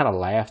 And he kind of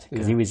laughed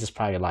because he was just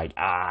probably like,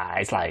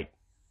 it's like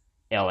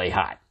LA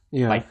hot.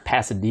 Like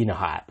Pasadena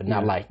hot, but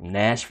not like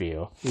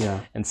Nashville.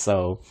 And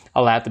so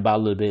I laughed about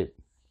it a little bit,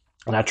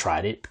 and I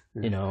tried it,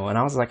 you know, and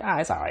I was like,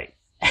 it's all right.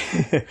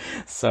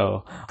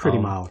 So pretty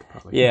mild,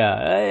 probably.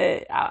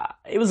 It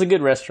was a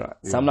good restaurant,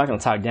 so I'm not gonna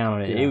talk down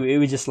on it. It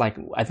was just like,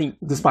 I think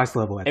the spice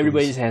level.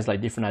 Everybody just has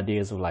like different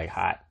ideas of like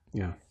hot,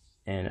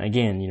 and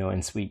again, you know,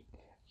 and sweet,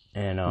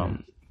 and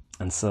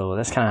and so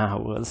that's kind of how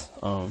it was.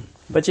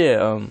 But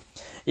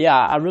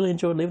I really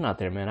enjoyed living out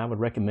there, man. I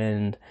would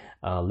recommend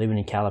living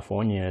in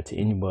California to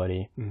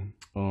anybody.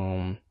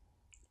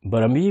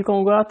 But I mean, you're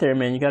gonna go out there,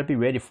 man. You got to be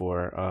ready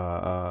for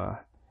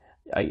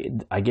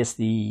it. I guess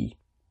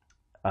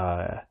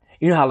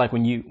you know how like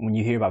when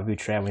you hear about people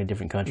traveling in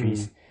different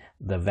countries,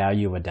 the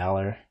value of a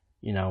dollar,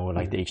 you know,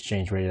 like the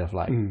exchange rate of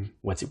like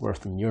what's it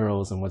worth in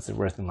euros and what's it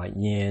worth in like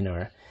yen,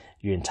 or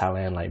you're in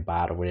Thailand like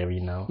baht or whatever,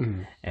 you know.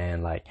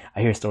 And like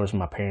I hear stories from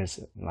my parents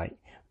like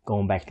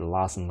going back to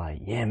Laos and like,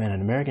 yeah, man,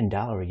 an American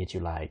dollar will get you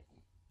like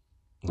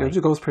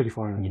it goes pretty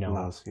far in you know,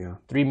 Laos,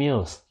 3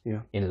 meals. Yeah.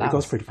 In Laos. It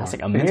goes pretty far. It's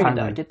like American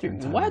dollar get through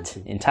in what?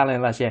 Thailand, In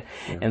Thailand, Laos, yeah.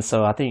 And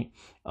so I think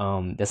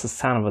that's a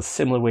kind of a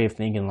similar way of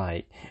thinking,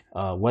 like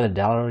what a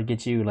dollar would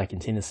get you like in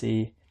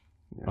Tennessee,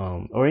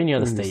 or any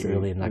other state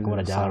really, and like what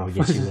a dollar would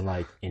get you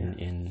like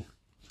in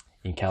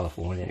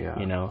California,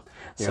 you know.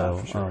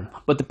 So sure.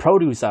 But the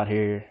produce out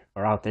here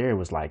or out there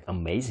was like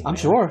amazing. I'm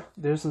sure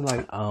there's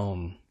like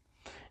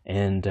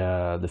and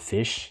the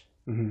fish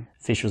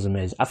was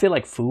amazing. I feel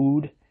like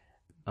food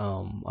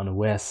on the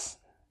west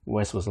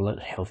was a little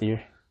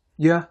healthier.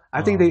 Yeah,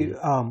 I think they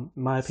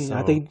my opinion,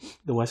 I think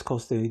the West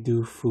Coast, they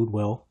do food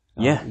well.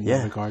 In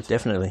that regard.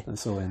 Definitely. And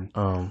so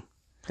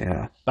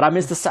yeah. But I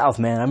miss the South,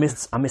 man. I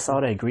miss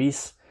all that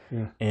grease.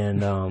 Yeah.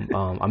 And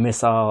I miss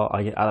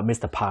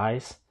the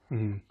pies.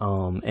 And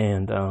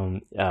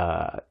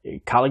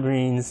collard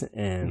greens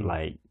and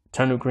like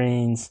turnip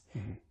greens.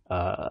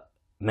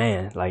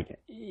 Man, like,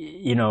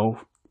 you know,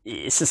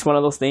 it's just one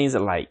of those things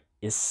that like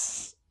you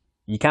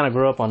kind of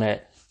grow up on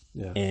that.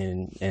 Yeah.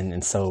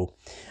 And so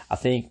I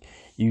think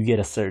you get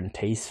a certain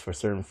taste for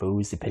certain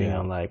foods depending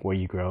on like where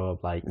you grow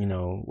up, like, you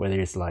know, whether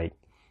it's like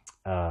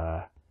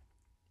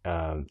in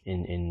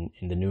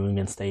the New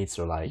England states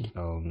or like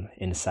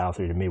in the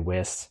South or the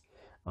Midwest,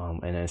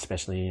 and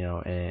especially, you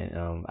know,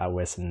 and out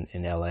west in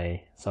LA.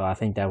 So I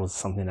think that was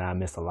something that I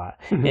missed a lot.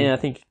 And I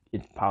think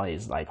it probably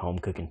is like home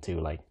cooking too,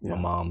 like my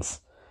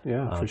mom's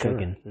for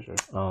cooking. Sure.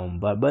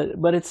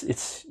 But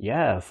it's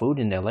food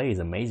in LA is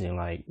amazing.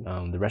 Like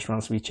the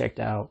restaurants we checked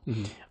out,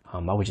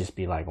 I would just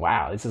be like,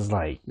 wow, this is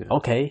like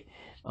okay.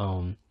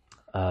 But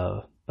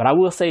I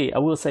will say,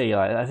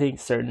 like, I think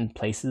certain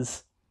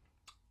places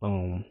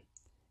in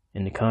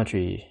the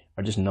country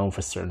are just known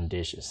for certain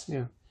dishes.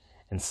 Yeah.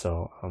 And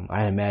so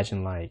I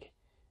imagine like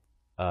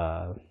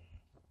a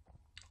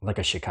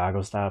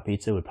Chicago style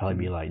pizza would probably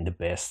be like the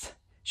best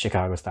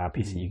Chicago style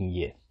pizza you can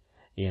get,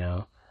 you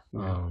know.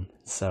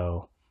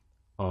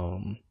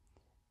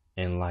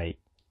 And like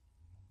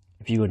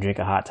if you go drink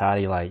a hot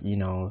toddy, like, you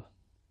know,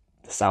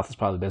 the South is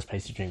probably the best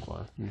place to drink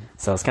one.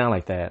 So it's kind of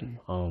like that.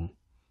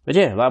 But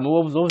yeah, like,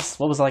 what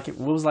was like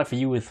for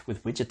you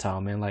with Wichita,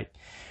 man? Like,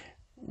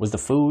 was the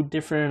food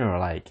different, or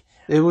like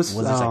it was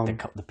it just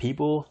like the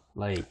people?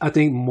 Like, I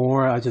think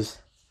more or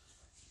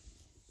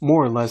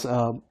less.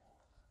 I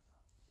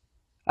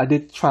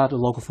did try the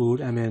local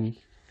food. I mean,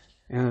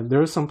 and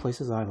there are some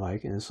places I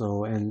like,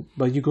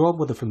 but you grow up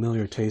with a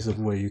familiar taste of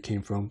where you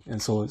came from,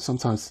 and so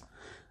sometimes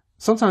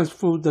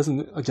food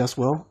doesn't adjust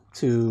well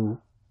to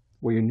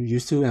what you're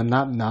used to. And I'm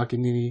not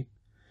knocking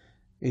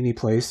any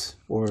place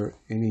or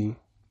any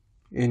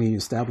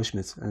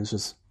establishments, and it's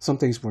just some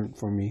things weren't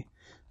for me,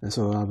 and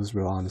so I was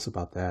real honest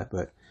about that.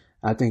 But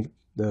I think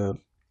the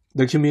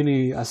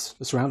community I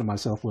surrounded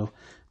myself with,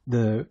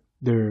 their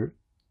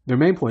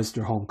main point is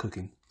their home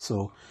cooking.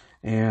 So,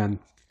 and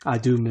I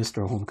do miss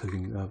their home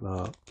cooking of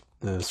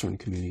the certain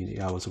community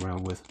I was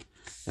around with,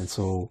 and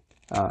so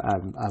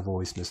I've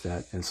always missed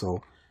that. And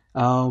so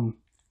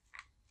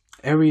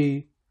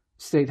every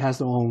state has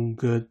their own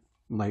good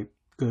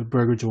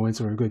burger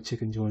joints or good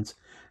chicken joints,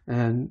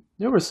 and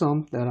there were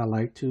some that I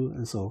liked too,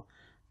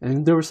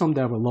 and there were some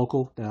that were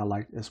local that I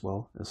liked as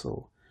well. And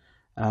so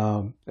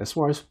as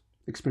far as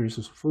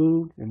experiences with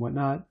food and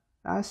whatnot,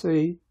 I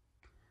say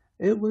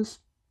it was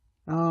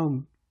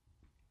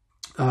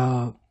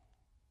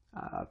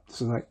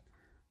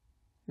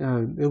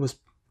it was,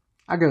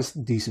 I guess,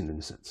 decent in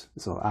a sense.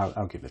 So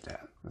I'll give it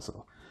that. And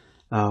so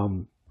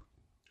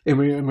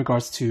in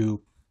regards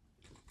to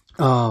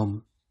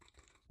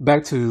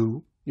back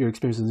to your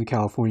experiences in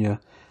California,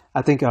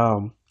 I think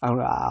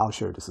I'll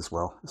share this as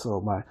well.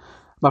 So my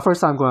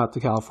first time going out to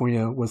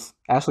California was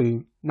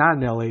actually not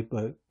in LA,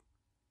 but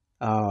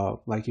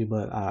like you,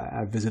 but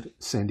I visited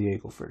San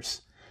Diego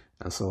first,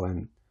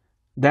 and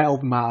that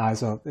opened my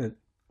eyes up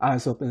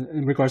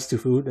in regards to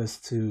food, as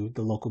to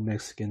the local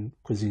Mexican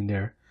cuisine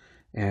there,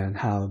 and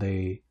how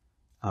they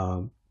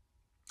and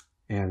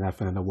I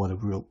found out what a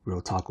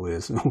real taco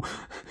is. Mexican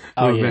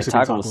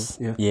tacos.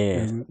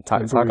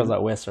 Tacos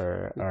out west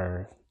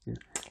are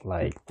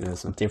like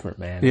different,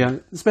 man. Yeah,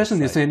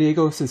 especially in San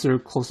Diego, since they're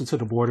closer to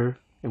the border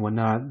and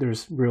whatnot.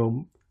 There's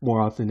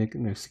more authentic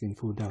Mexican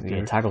food out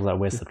there. Tacos out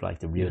west look like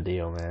the real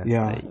deal, man.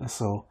 Yeah,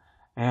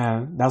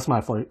 and that was my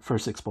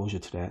first exposure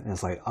to that. And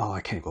it's like, oh, I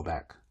can't go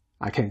back.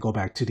 I can't go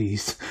back to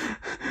these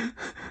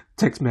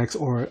Tex-Mex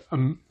or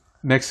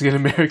Mexican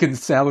American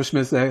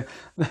establishments that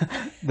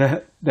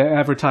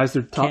advertise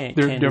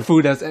their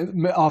food as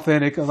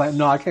authentic. I was like,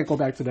 no, I can't go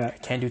back to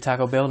that. Can't do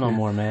Taco Bell no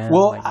more, man.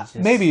 Well, like,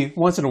 maybe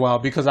once in a while,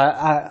 because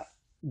I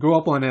grew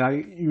up on it.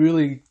 I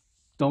really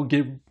don't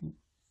get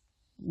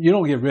you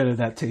don't get rid of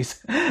that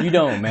taste. You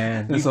don't,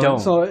 man. You so, don't.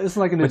 So it's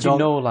like an but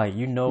adult.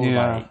 you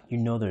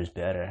know there's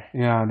better.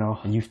 Yeah, I know.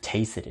 And you've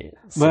tasted it.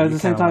 So but at the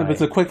same time, if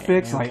it's a quick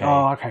fix, like,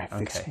 oh, okay,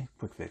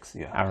 quick fix.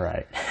 Yeah. All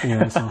right.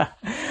 Yeah. So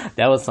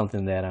that was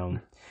something that,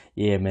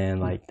 yeah, man,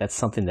 like that's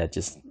something that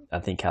just, I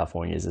think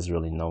California is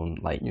really known.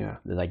 Like,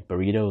 like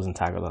burritos and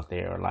tacos out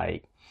there are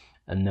like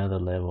another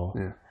level.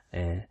 Yeah.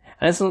 And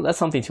that's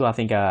something too. I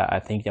think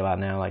about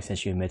now. Like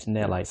since you mentioned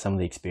that, like some of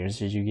the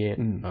experiences you get.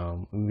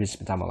 We've just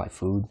been talking about like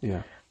food.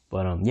 Yeah.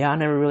 But I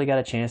never really got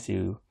a chance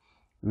to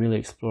really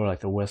explore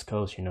like the West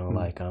Coast. You know,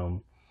 like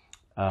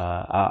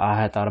I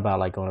had thought about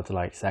like going up to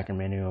like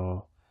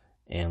Sacramento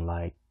and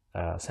like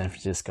San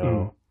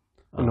Francisco,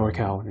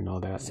 NorCal and all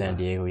that. San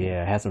Diego.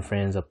 Yeah, I had some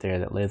friends up there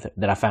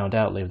that I found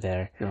out lived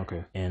there.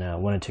 Okay.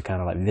 And wanted to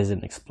kind of like visit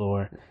and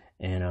explore.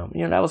 And,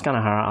 that was kind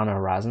of on the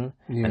horizon.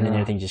 Yeah. And then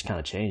everything just kind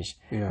of changed.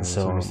 Yeah.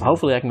 So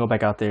hopefully I can go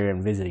back out there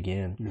and visit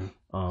again. Yeah.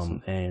 I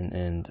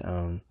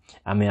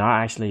mean,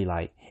 I actually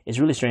like, it's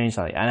really strange.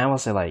 Like, and I want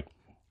to say like,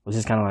 was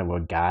this kind of like where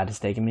God has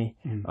taken me?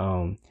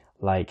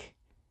 Like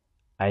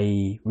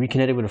I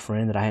reconnected with a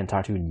friend that I hadn't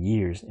talked to in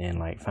years and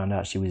like found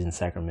out she was in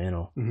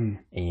Sacramento.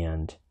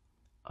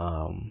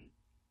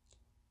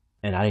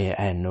 And I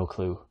had no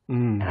clue.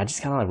 And I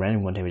just kind of like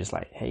randomly one day was just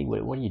like, hey,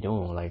 what are you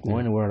doing? Like, where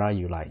in the world are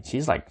you? Like,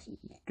 she's like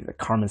the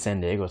Carmen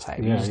Sandiego type.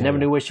 You just never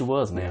knew where she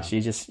was, man.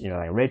 She just,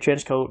 like red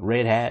trench coat,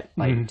 red hat,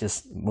 like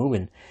just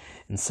moving.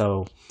 And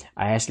so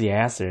I actually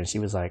asked her and she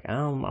was like,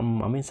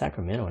 I'm in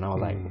Sacramento. And I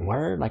was like,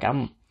 word? Like,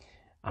 I'm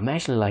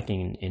actually like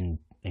in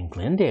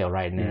Glendale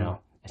right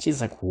now. And she's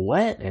like,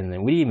 what? And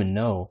then we didn't even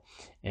know.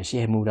 And she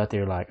had moved out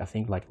there like, I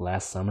think like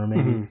last summer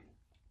maybe.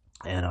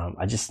 And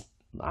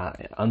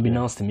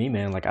unbeknownst to me,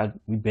 man, like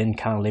we've been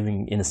kind of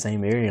living in the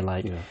same area,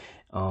 like,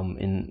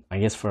 in I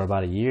guess for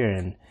about a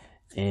year,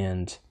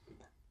 and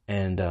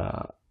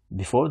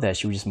before that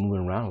she was just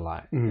moving around a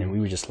lot, and we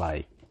were just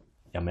like,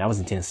 I mean, I was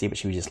in Tennessee, but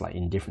she was just like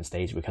in different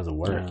states because of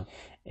work,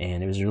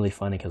 and it was really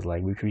funny because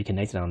like we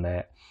reconnected on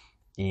that,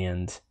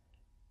 and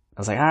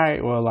I was like, all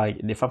right, well, like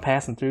if I'm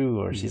passing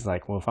through, or she's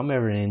like, well, if I'm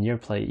ever in your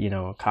place,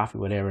 coffee,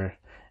 whatever,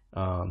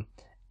 and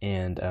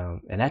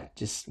that's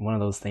just one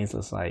of those things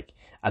that's like,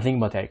 I think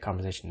about that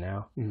conversation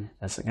now.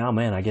 That's like, oh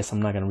man, I guess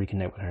I'm not going to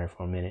reconnect with her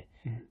for a minute.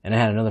 And I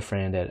had another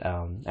friend that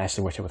I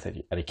actually worked with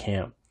at a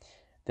camp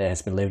that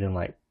has been living in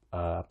like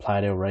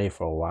Playa del Rey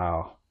for a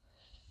while.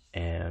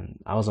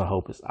 And I was a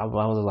hopeless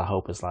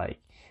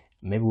like,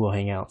 maybe we'll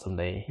hang out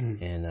someday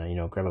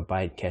and, grab a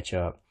bite, catch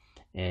up.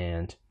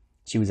 And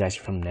she was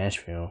actually from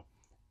Nashville.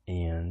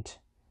 And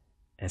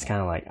it's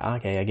kind of like,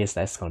 okay, I guess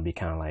that's going to be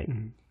kind of like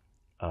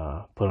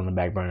put on the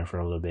back burner for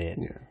a little bit.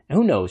 Yeah. And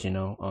who knows,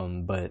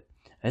 but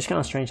it's kind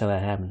of strange how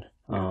that happened.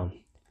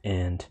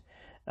 And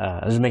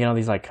I was making all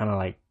these like kind of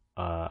like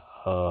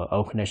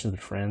old connections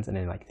with friends, and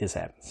then like this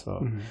happened.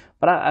 So,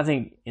 but I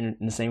think in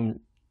the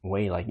same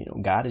way, like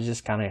God is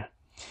just kind of,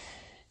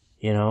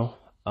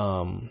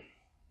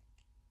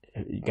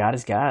 God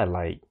is God.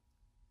 Like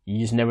you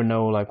just never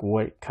know like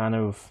what kind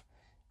of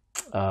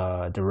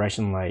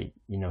direction like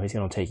He's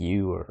gonna take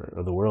you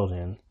or the world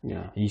in.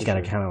 Yeah, you just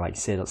gotta kind of like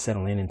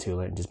settle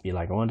into it and just be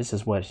like, oh, this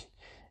is what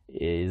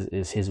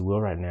is His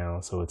will right now.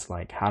 So it's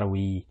like, how do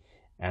we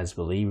as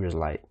believers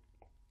like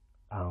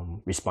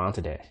respond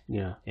to that?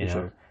 Yeah,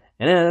 sure.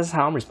 And then that's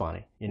how I'm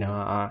responding.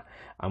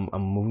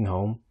 I'm moving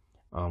home.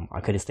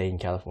 I could have stayed in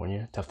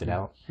California, toughed it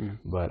out,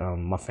 but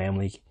my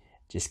family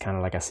just kind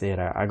of, like I said,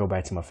 I go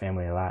back to my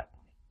family a lot.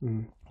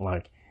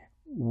 Like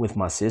with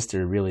my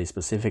sister, really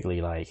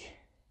specifically, like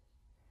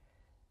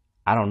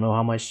I don't know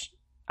how much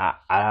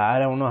I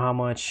don't know how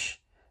much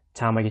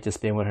time I get to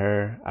spend with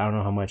her. I don't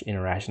know how much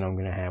interaction I'm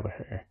gonna have with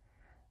her.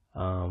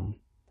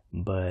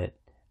 But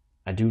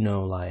I do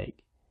know,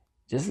 like,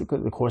 just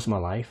the course of my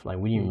life, like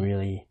we didn't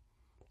really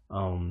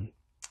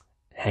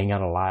hang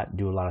out a lot,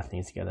 do a lot of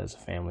things together as a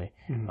family.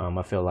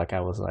 I feel like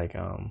I was like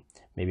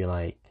maybe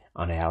like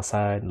on the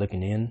outside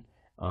looking in.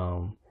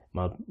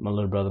 My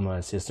little brother,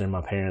 my sister, and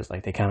my parents,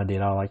 like they kind of did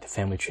all like the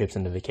family trips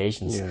and the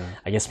vacations. Yeah.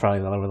 I guess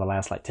probably over the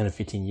last like 10 or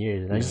 15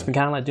 years. And I just been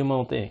kind of like doing my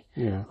own thing.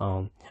 Yeah.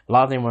 A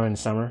lot of them were in the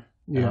summer.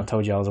 Yeah. And I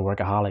told you I was a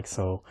workaholic,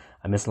 so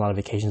I missed a lot of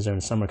vacations during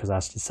the summer because I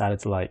decided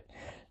to like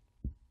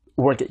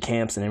work at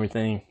camps and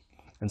everything.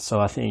 And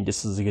so I think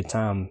this is a good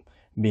time,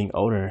 being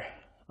older,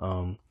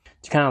 to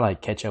kind of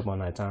like catch up on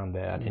that time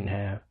that I didn't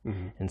have.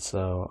 And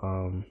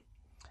so,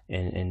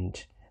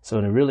 and so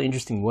in a really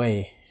interesting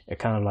way, it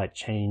kind of like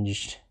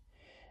changed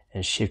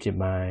and shifted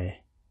my,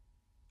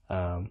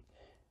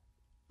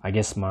 I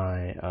guess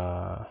my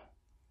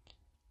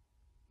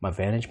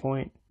vantage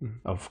point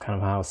of kind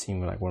of how it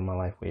seemed like where my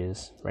life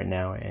is right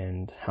now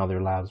and how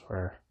their lives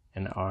were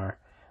and are.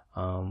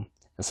 And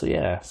so,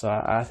 yeah, so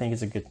I think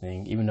it's a good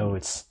thing, even though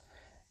it's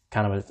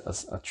kind of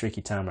a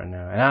tricky time right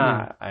now. And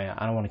I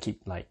don't want to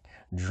keep like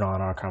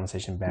drawing our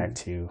conversation back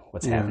to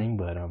what's happening,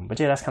 but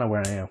yeah, that's kind of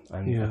where I am.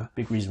 And a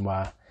big reason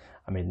why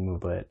I made the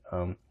move, but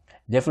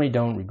definitely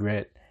don't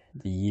regret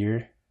the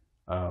year,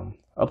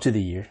 up to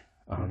the year,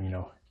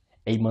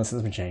 8 months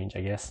has been change,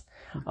 I guess,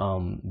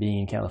 being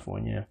in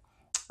California.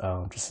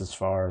 just as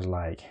far as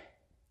like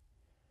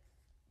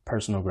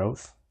personal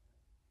growth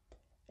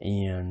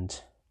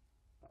and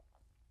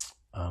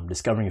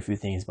discovering a few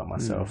things about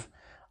myself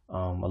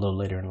a little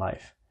later in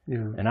life.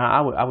 Yeah. And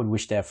I would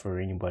wish that for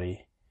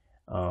anybody,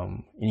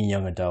 any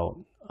young adult.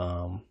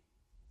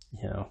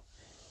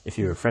 If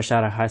you're fresh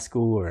out of high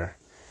school or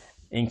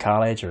in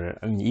college, or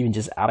I mean, even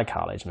just out of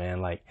college,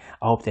 man, like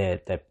I hope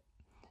that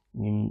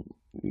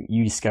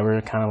you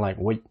discover kind of like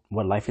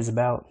what life is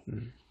about,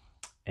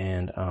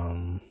 and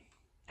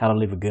how to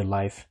live a good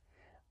life,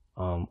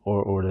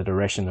 or the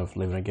direction of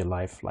living a good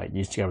life. Like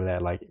you discover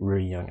that like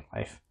really young in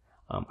life.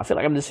 I feel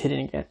like I'm just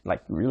hitting it,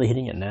 like really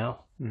hitting it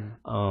now.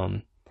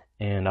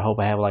 And I hope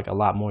I have like a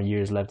lot more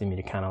years left in me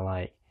to kind of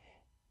like,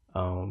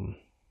 I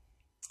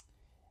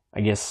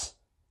guess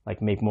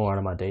like make more out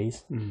of my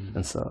days.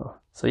 And so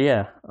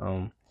yeah.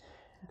 Okay.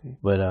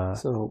 But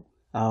so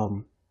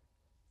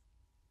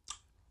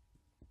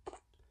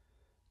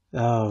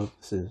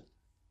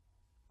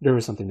there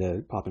was something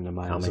that popped into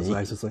my mind. I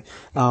was just like,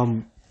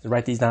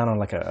 write these down on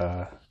like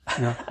a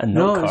note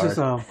no, card. it's just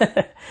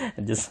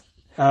and just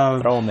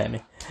throw them at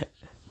me.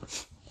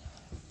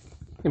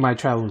 In my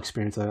travel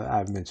experience,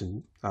 I've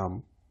mentioned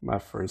my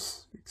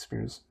first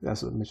experience,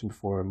 as I mentioned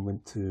before, I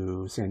went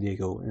to San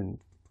Diego, and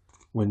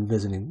when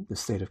visiting the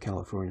state of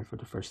California for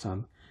the first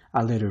time,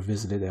 I later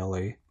visited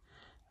LA.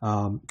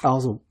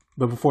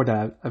 But before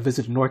that, I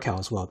visited NorCal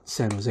as well,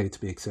 San Jose to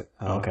be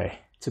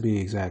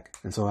exact.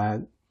 And so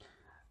I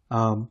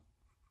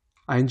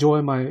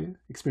enjoy my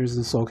experiences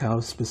in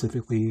SoCal,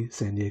 specifically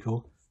San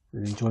Diego,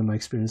 and enjoy my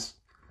experience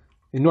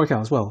in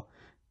NorCal as well.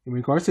 In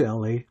regards to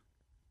LA,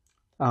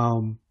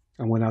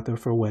 I went out there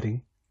for a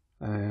wedding,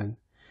 and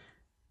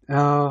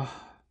the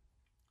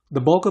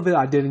bulk of it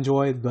I did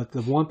enjoy, but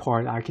the one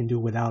part I can do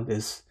without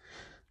is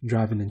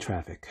driving in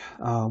traffic.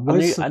 I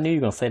knew you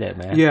were gonna say that,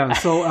 man. Yeah,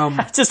 so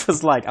I just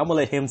was like, I'm gonna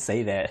let him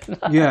say that.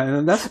 Yeah,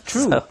 and that's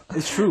true. So.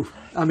 It's true.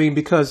 I mean,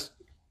 because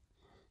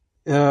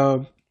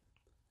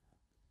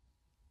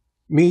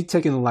me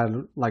taking a lot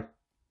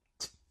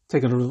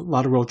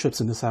of road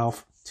trips in the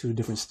South to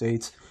different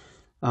states,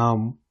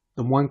 the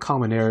one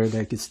common area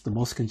that gets the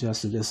most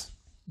congested is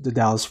the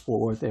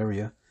Dallas-Fort Worth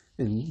area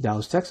in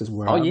Dallas, Texas,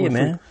 where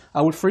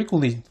I would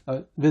frequently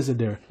visit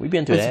there. We've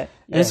been through that.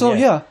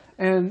 And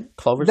and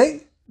Clovers.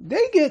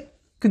 They get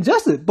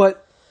congested,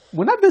 but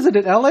when I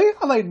visited LA,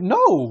 I'm like,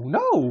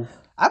 no,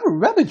 I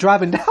would rather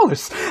drive in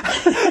Dallas.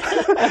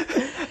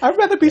 I'd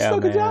rather be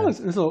stuck in Dallas.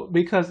 And so,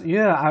 because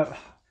a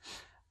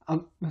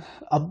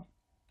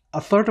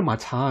third of my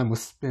time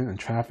was spent in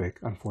traffic,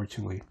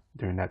 unfortunately,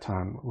 during that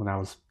time when it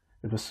was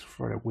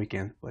for the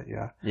weekend. But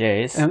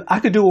and I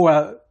could do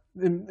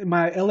in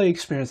my LA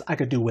experience, I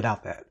could do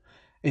without that.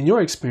 In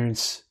your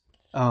experience,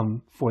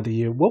 for the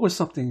year, what were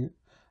some things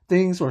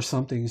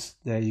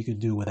that you could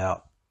do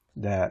without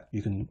that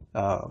you can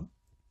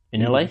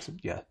in LA?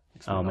 Yeah.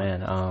 Oh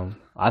man,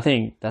 I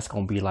think that's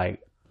gonna be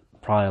like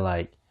probably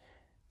like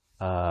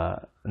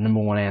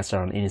number one answer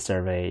on any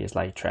survey is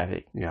like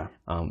traffic. Yeah.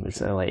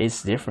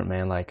 It's different,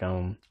 man. Like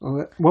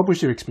what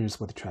was your experience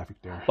with the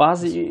traffic there? Well,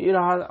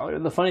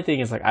 the funny thing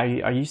is like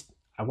I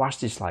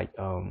watched this like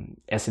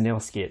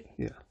SNL skit.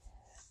 Yeah.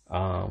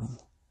 A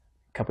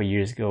couple of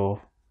years ago,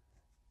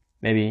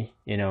 maybe,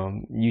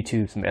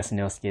 YouTube, some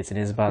SNL skits, and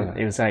it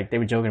was like they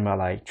were joking about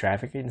like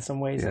traffic in some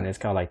ways, and it's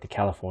called like the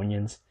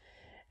Californians,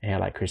 and had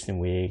like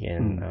Kristen Wiig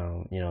and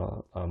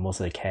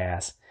most of the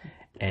cast,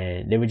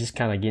 and they would just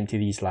kind of get into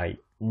these like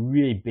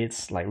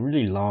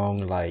really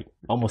long, like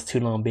almost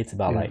too long bits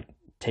about like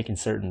taking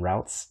certain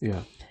routes.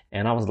 Yeah.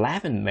 And I was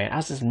laughing, man.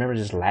 I just remember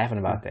just laughing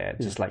about that,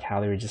 just like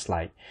how they were just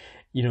like,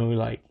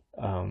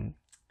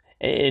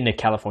 in the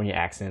California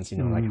accents,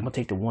 like I'm gonna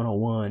take the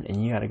 101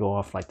 and you got to go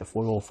off like the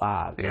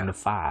 405 and the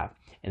 5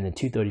 and the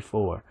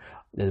 234,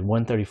 the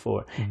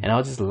 134, and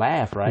I'll just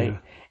laugh, right?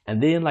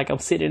 And then like I'm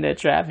sitting in that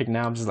traffic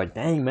now, I'm just like,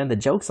 dang man, the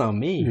joke's on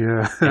me.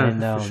 Yeah.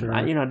 And sure.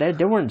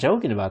 they weren't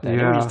joking about that.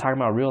 They were just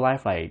talking about real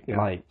life, like,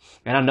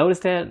 and I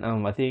noticed that.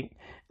 I think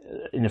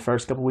in the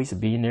first couple of weeks of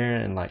being there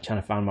and like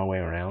trying to find my way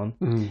around,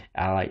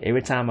 I like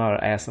every time I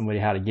would ask somebody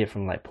how to get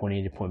from like point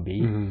A to point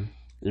B,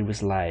 it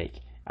was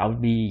like I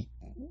would be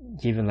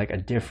given like a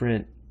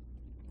different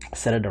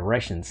set of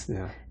directions,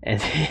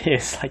 and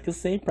it's like the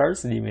same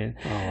person even.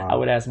 Oh, wow. I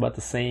would ask about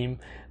the same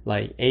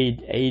like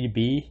A to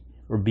B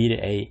or B to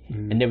A,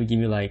 and they would give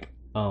me like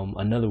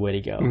another way to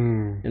go.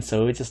 And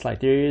so it's just like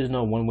there is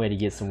no one way to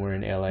get somewhere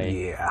in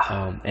LA.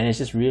 And it's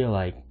just really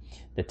like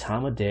the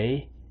time of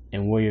day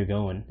and where you're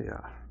going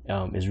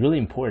is really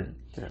important.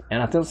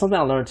 And I think something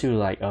I learned too,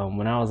 like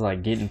when I was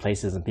like getting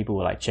places and people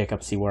would like check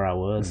up, see where I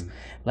was,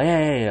 like,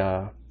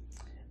 hey,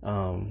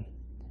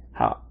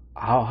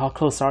 how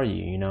close are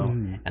you,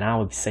 and I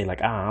would say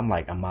like, I'm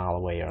like a mile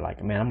away, or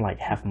like, man, I'm like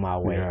half a mile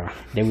away.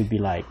 They would be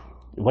like,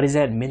 what is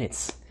that in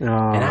minutes? And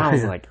I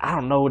was like, I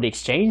don't know the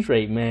exchange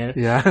rate, man.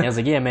 Yeah. And I was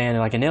like, yeah, man,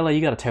 like in LA,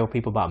 you got to tell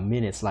people about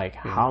minutes. Like,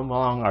 how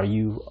long are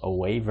you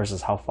away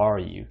versus how far are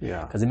you?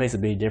 Yeah. Because it makes a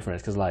big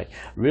difference. Because, like,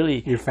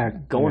 really,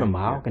 going a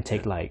mile can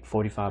take like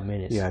 45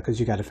 minutes. Yeah, because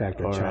you got to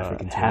factor in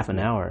traffic and half an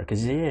hour.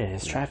 Because,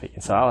 it's traffic.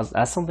 And so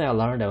that's something I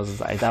learned I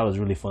thought was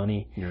really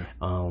funny. Yeah.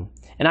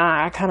 And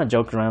I kind of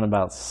joked around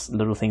about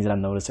little things that I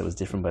noticed that was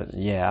different. But,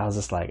 yeah, I was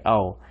just like,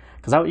 oh,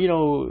 because,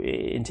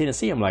 in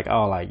Tennessee, I'm like,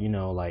 oh, like,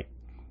 like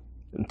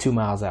 2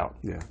 miles out.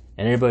 Yeah.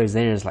 And everybody's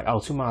there is like, oh,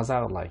 2 miles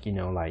out, like,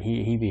 like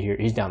he be here,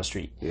 he's down the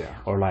street. Yeah.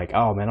 Or like,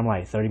 oh man, I'm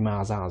like 30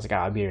 miles out. I was like,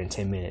 I'll be here in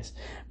 10 minutes.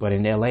 But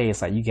in LA,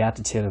 it's like you got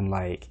to tell them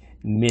like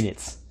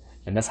minutes,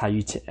 and that's how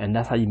you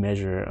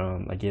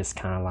measure, I guess,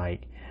 kind of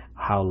like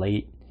how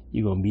late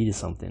you're gonna be to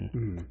something.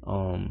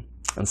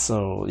 Mm-hmm. And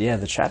so yeah,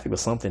 the traffic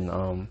was something.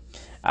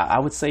 I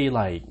would say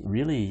like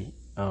really,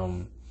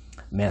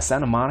 man,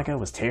 Santa Monica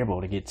was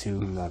terrible to get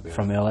to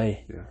from LA.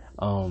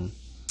 Yeah.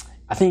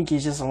 I think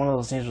it's just one of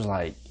those things where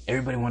like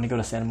everybody wanted to go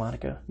to Santa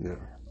Monica. Yeah.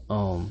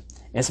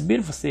 It's a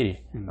beautiful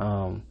city.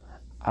 Mm-hmm.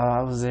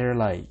 I was there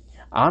like,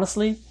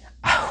 honestly,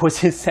 I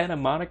was in Santa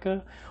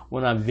Monica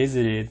when I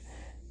visited,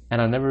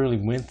 and I never really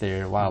went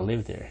there while I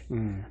lived there.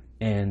 Mm.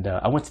 And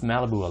I went to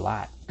Malibu a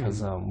lot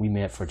because we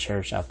met for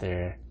church out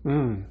there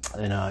in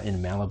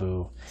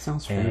Malibu.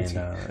 Sounds fancy.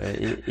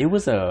 And it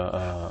was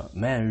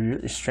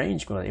really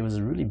strange. It was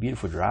a really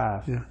beautiful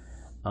drive. Yeah.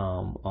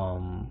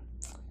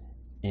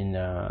 In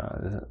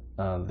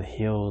the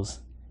hills,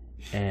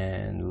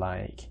 and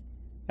like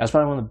that's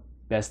probably one of the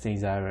best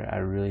things I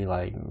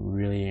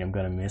really am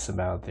gonna miss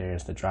about there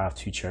is the drive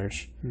to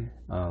church,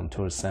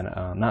 towards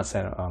not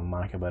Santa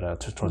Monica, but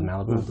towards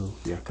Malibu.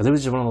 Yeah, because it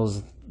was just one of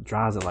those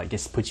drives that like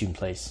just puts you in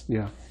place.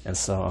 Yeah, and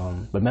so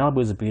but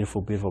Malibu is a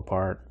beautiful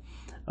part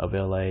of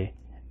LA,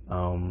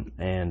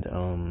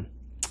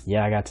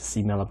 yeah, I got to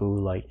see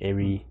Malibu like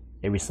every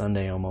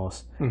Sunday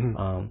almost.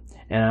 Mm-hmm.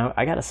 And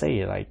I gotta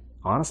say, like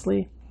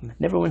honestly,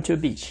 never went to a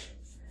beach.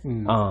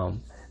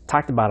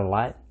 Talked about it a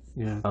lot.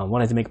 Yeah.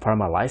 Wanted to make it part of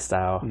my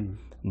lifestyle,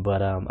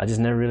 but I just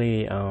never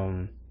really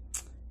kind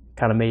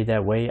of made it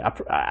that way.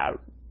 I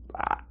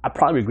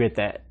probably regret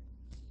that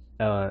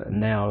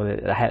now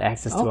that I had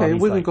access to all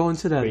these, we can go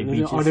into that.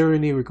 Are there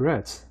any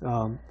regrets?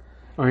 Or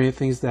any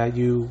things that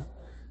you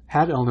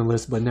had on the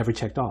list but never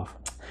checked off?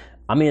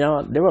 I mean,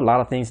 there were a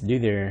lot of things to do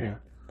there.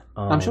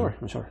 Yeah. I'm sure.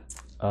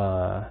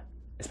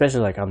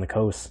 Especially like on the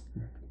coast.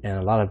 And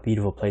a lot of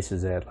beautiful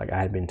places that like I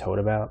had been told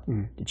about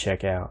to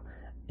check out.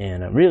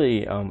 And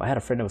really, I had a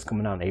friend that was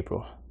coming out in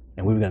April,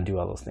 and we were gonna do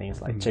all those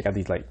things, like check out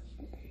these like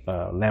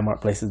landmark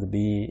places to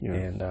be,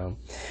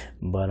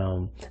 but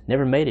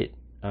never made it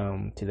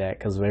to that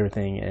because of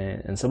everything.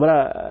 And so, but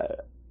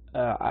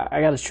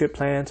I got a trip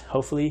planned,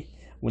 hopefully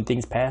when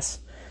things pass,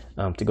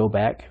 to go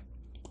back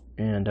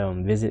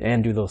and visit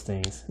and do those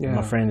things. Yeah.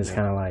 My friend is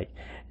kind of like,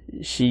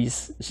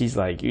 she's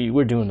like,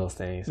 we're doing those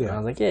things. Yeah. And I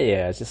was like,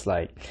 yeah, it's just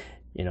like,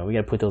 we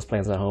got to put those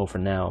plans on hold for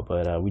now,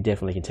 but we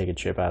definitely can take a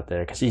trip out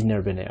there because she's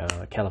never been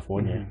to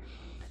California.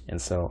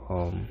 And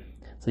so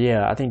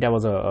yeah, I think that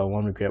was a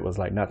one regret, was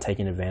like not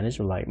taking advantage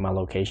of like my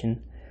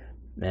location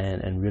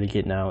and really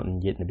getting out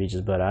and getting the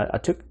beaches. But I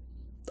took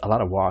a lot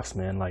of walks,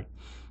 man. Like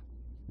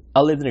I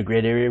lived in a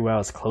great area where I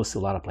was close to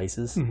a lot of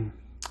places,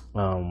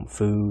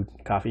 food,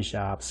 coffee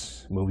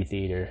shops, movie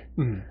theater.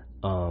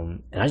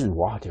 And I just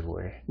walked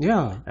everywhere.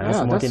 Yeah, that's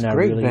a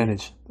great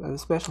advantage,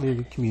 especially in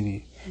the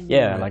community.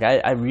 Yeah, like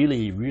I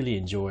really, really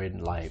enjoyed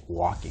like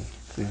walking.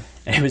 Yeah.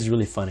 And it was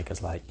really funny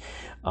because like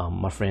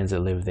my friends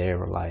that lived there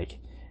were like,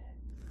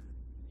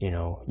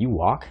 you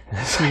walk?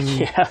 It's like,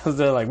 yeah.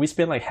 So like we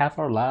spent like half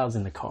our lives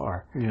in the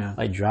car,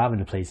 like driving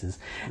to places.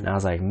 And I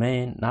was like,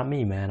 man, not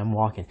me, man. I'm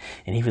walking.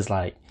 And he was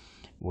like,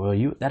 well,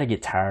 that'll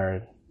get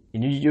tired,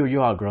 and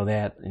you outgrow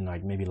that in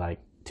like maybe like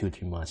 2 or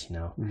 3 months,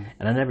 And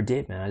I never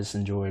did, man. I just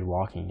enjoyed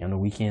walking. On the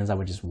weekends, I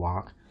would just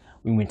walk.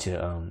 We went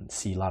to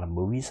see a lot of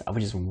movies. I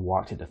would just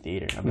walk to the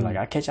theater. I'd be like,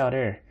 I'll catch y'all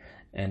there.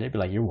 And they'd be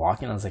like, you're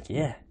walking? I was like,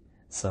 yeah.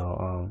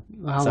 So,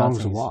 how long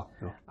was the walk?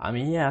 I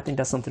mean, yeah, I think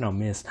that's something I'll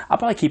miss. I'll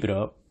probably keep it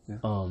up. Yeah.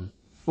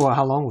 Well,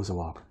 how long was the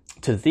walk?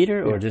 To the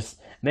theater or just,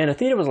 man, the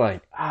theater was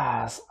like,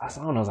 I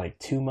don't know, it was like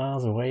 2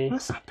 miles away.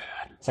 That's not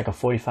bad. It's like a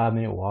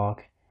 45-minute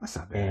walk. That's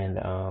not bad.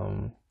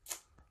 And,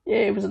 yeah,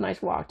 it was a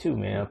nice walk too,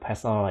 man.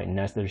 Past all like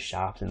nice little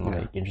shops and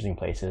like interesting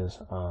places.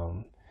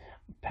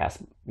 Past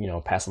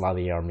a lot of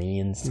the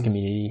Armenians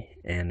community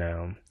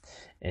and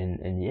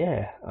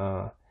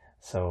yeah.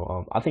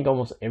 So I think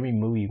almost every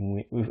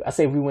movie I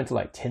say if we went to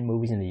like 10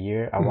 movies in a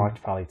year, I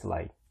walked probably to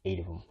like 8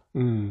 of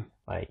them.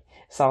 Like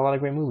saw a lot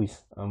of great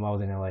movies. I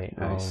was in LA.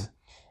 Nice.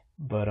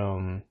 But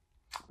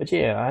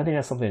yeah, I think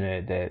that's something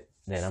that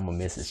I'm gonna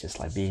miss, is just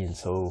like being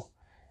so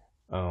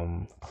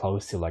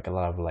close to like a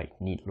lot of like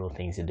neat little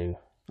things to do.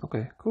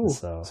 Okay, cool.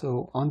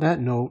 So on that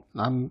note,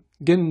 I'm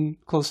getting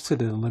close to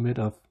the limit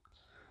of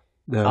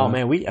the. Oh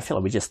man, I feel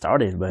like we just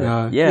started, but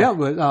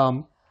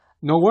but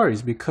no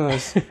worries,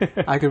 because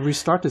I could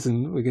restart this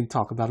and we can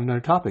talk about another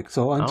topic.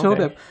 So until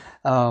that,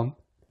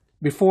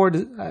 before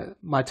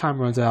my time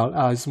runs out,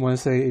 I just want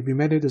to say, if you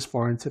made it this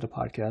far into the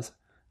podcast,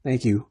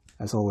 thank you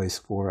as always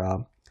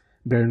for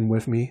bearing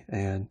with me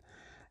and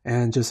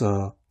just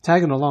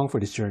tagging along for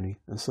this journey.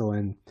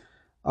 And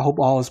I hope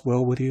all is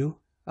well with you,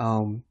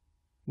 no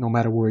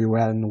matter where you're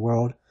at in the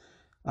world.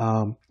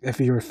 If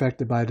you're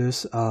affected by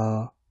this,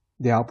 the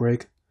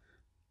outbreak,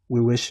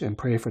 we wish and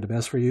pray for the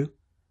best for you.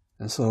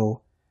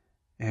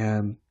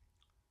 And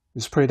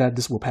just pray that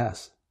this will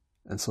pass.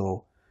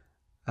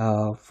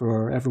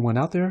 For everyone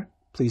out there,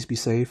 please be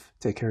safe.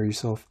 Take care of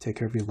yourself. Take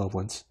care of your loved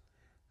ones.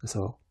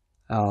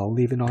 I'll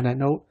leave it on that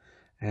note,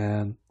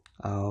 and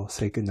I'll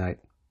say good night.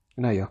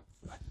 Good night, y'all.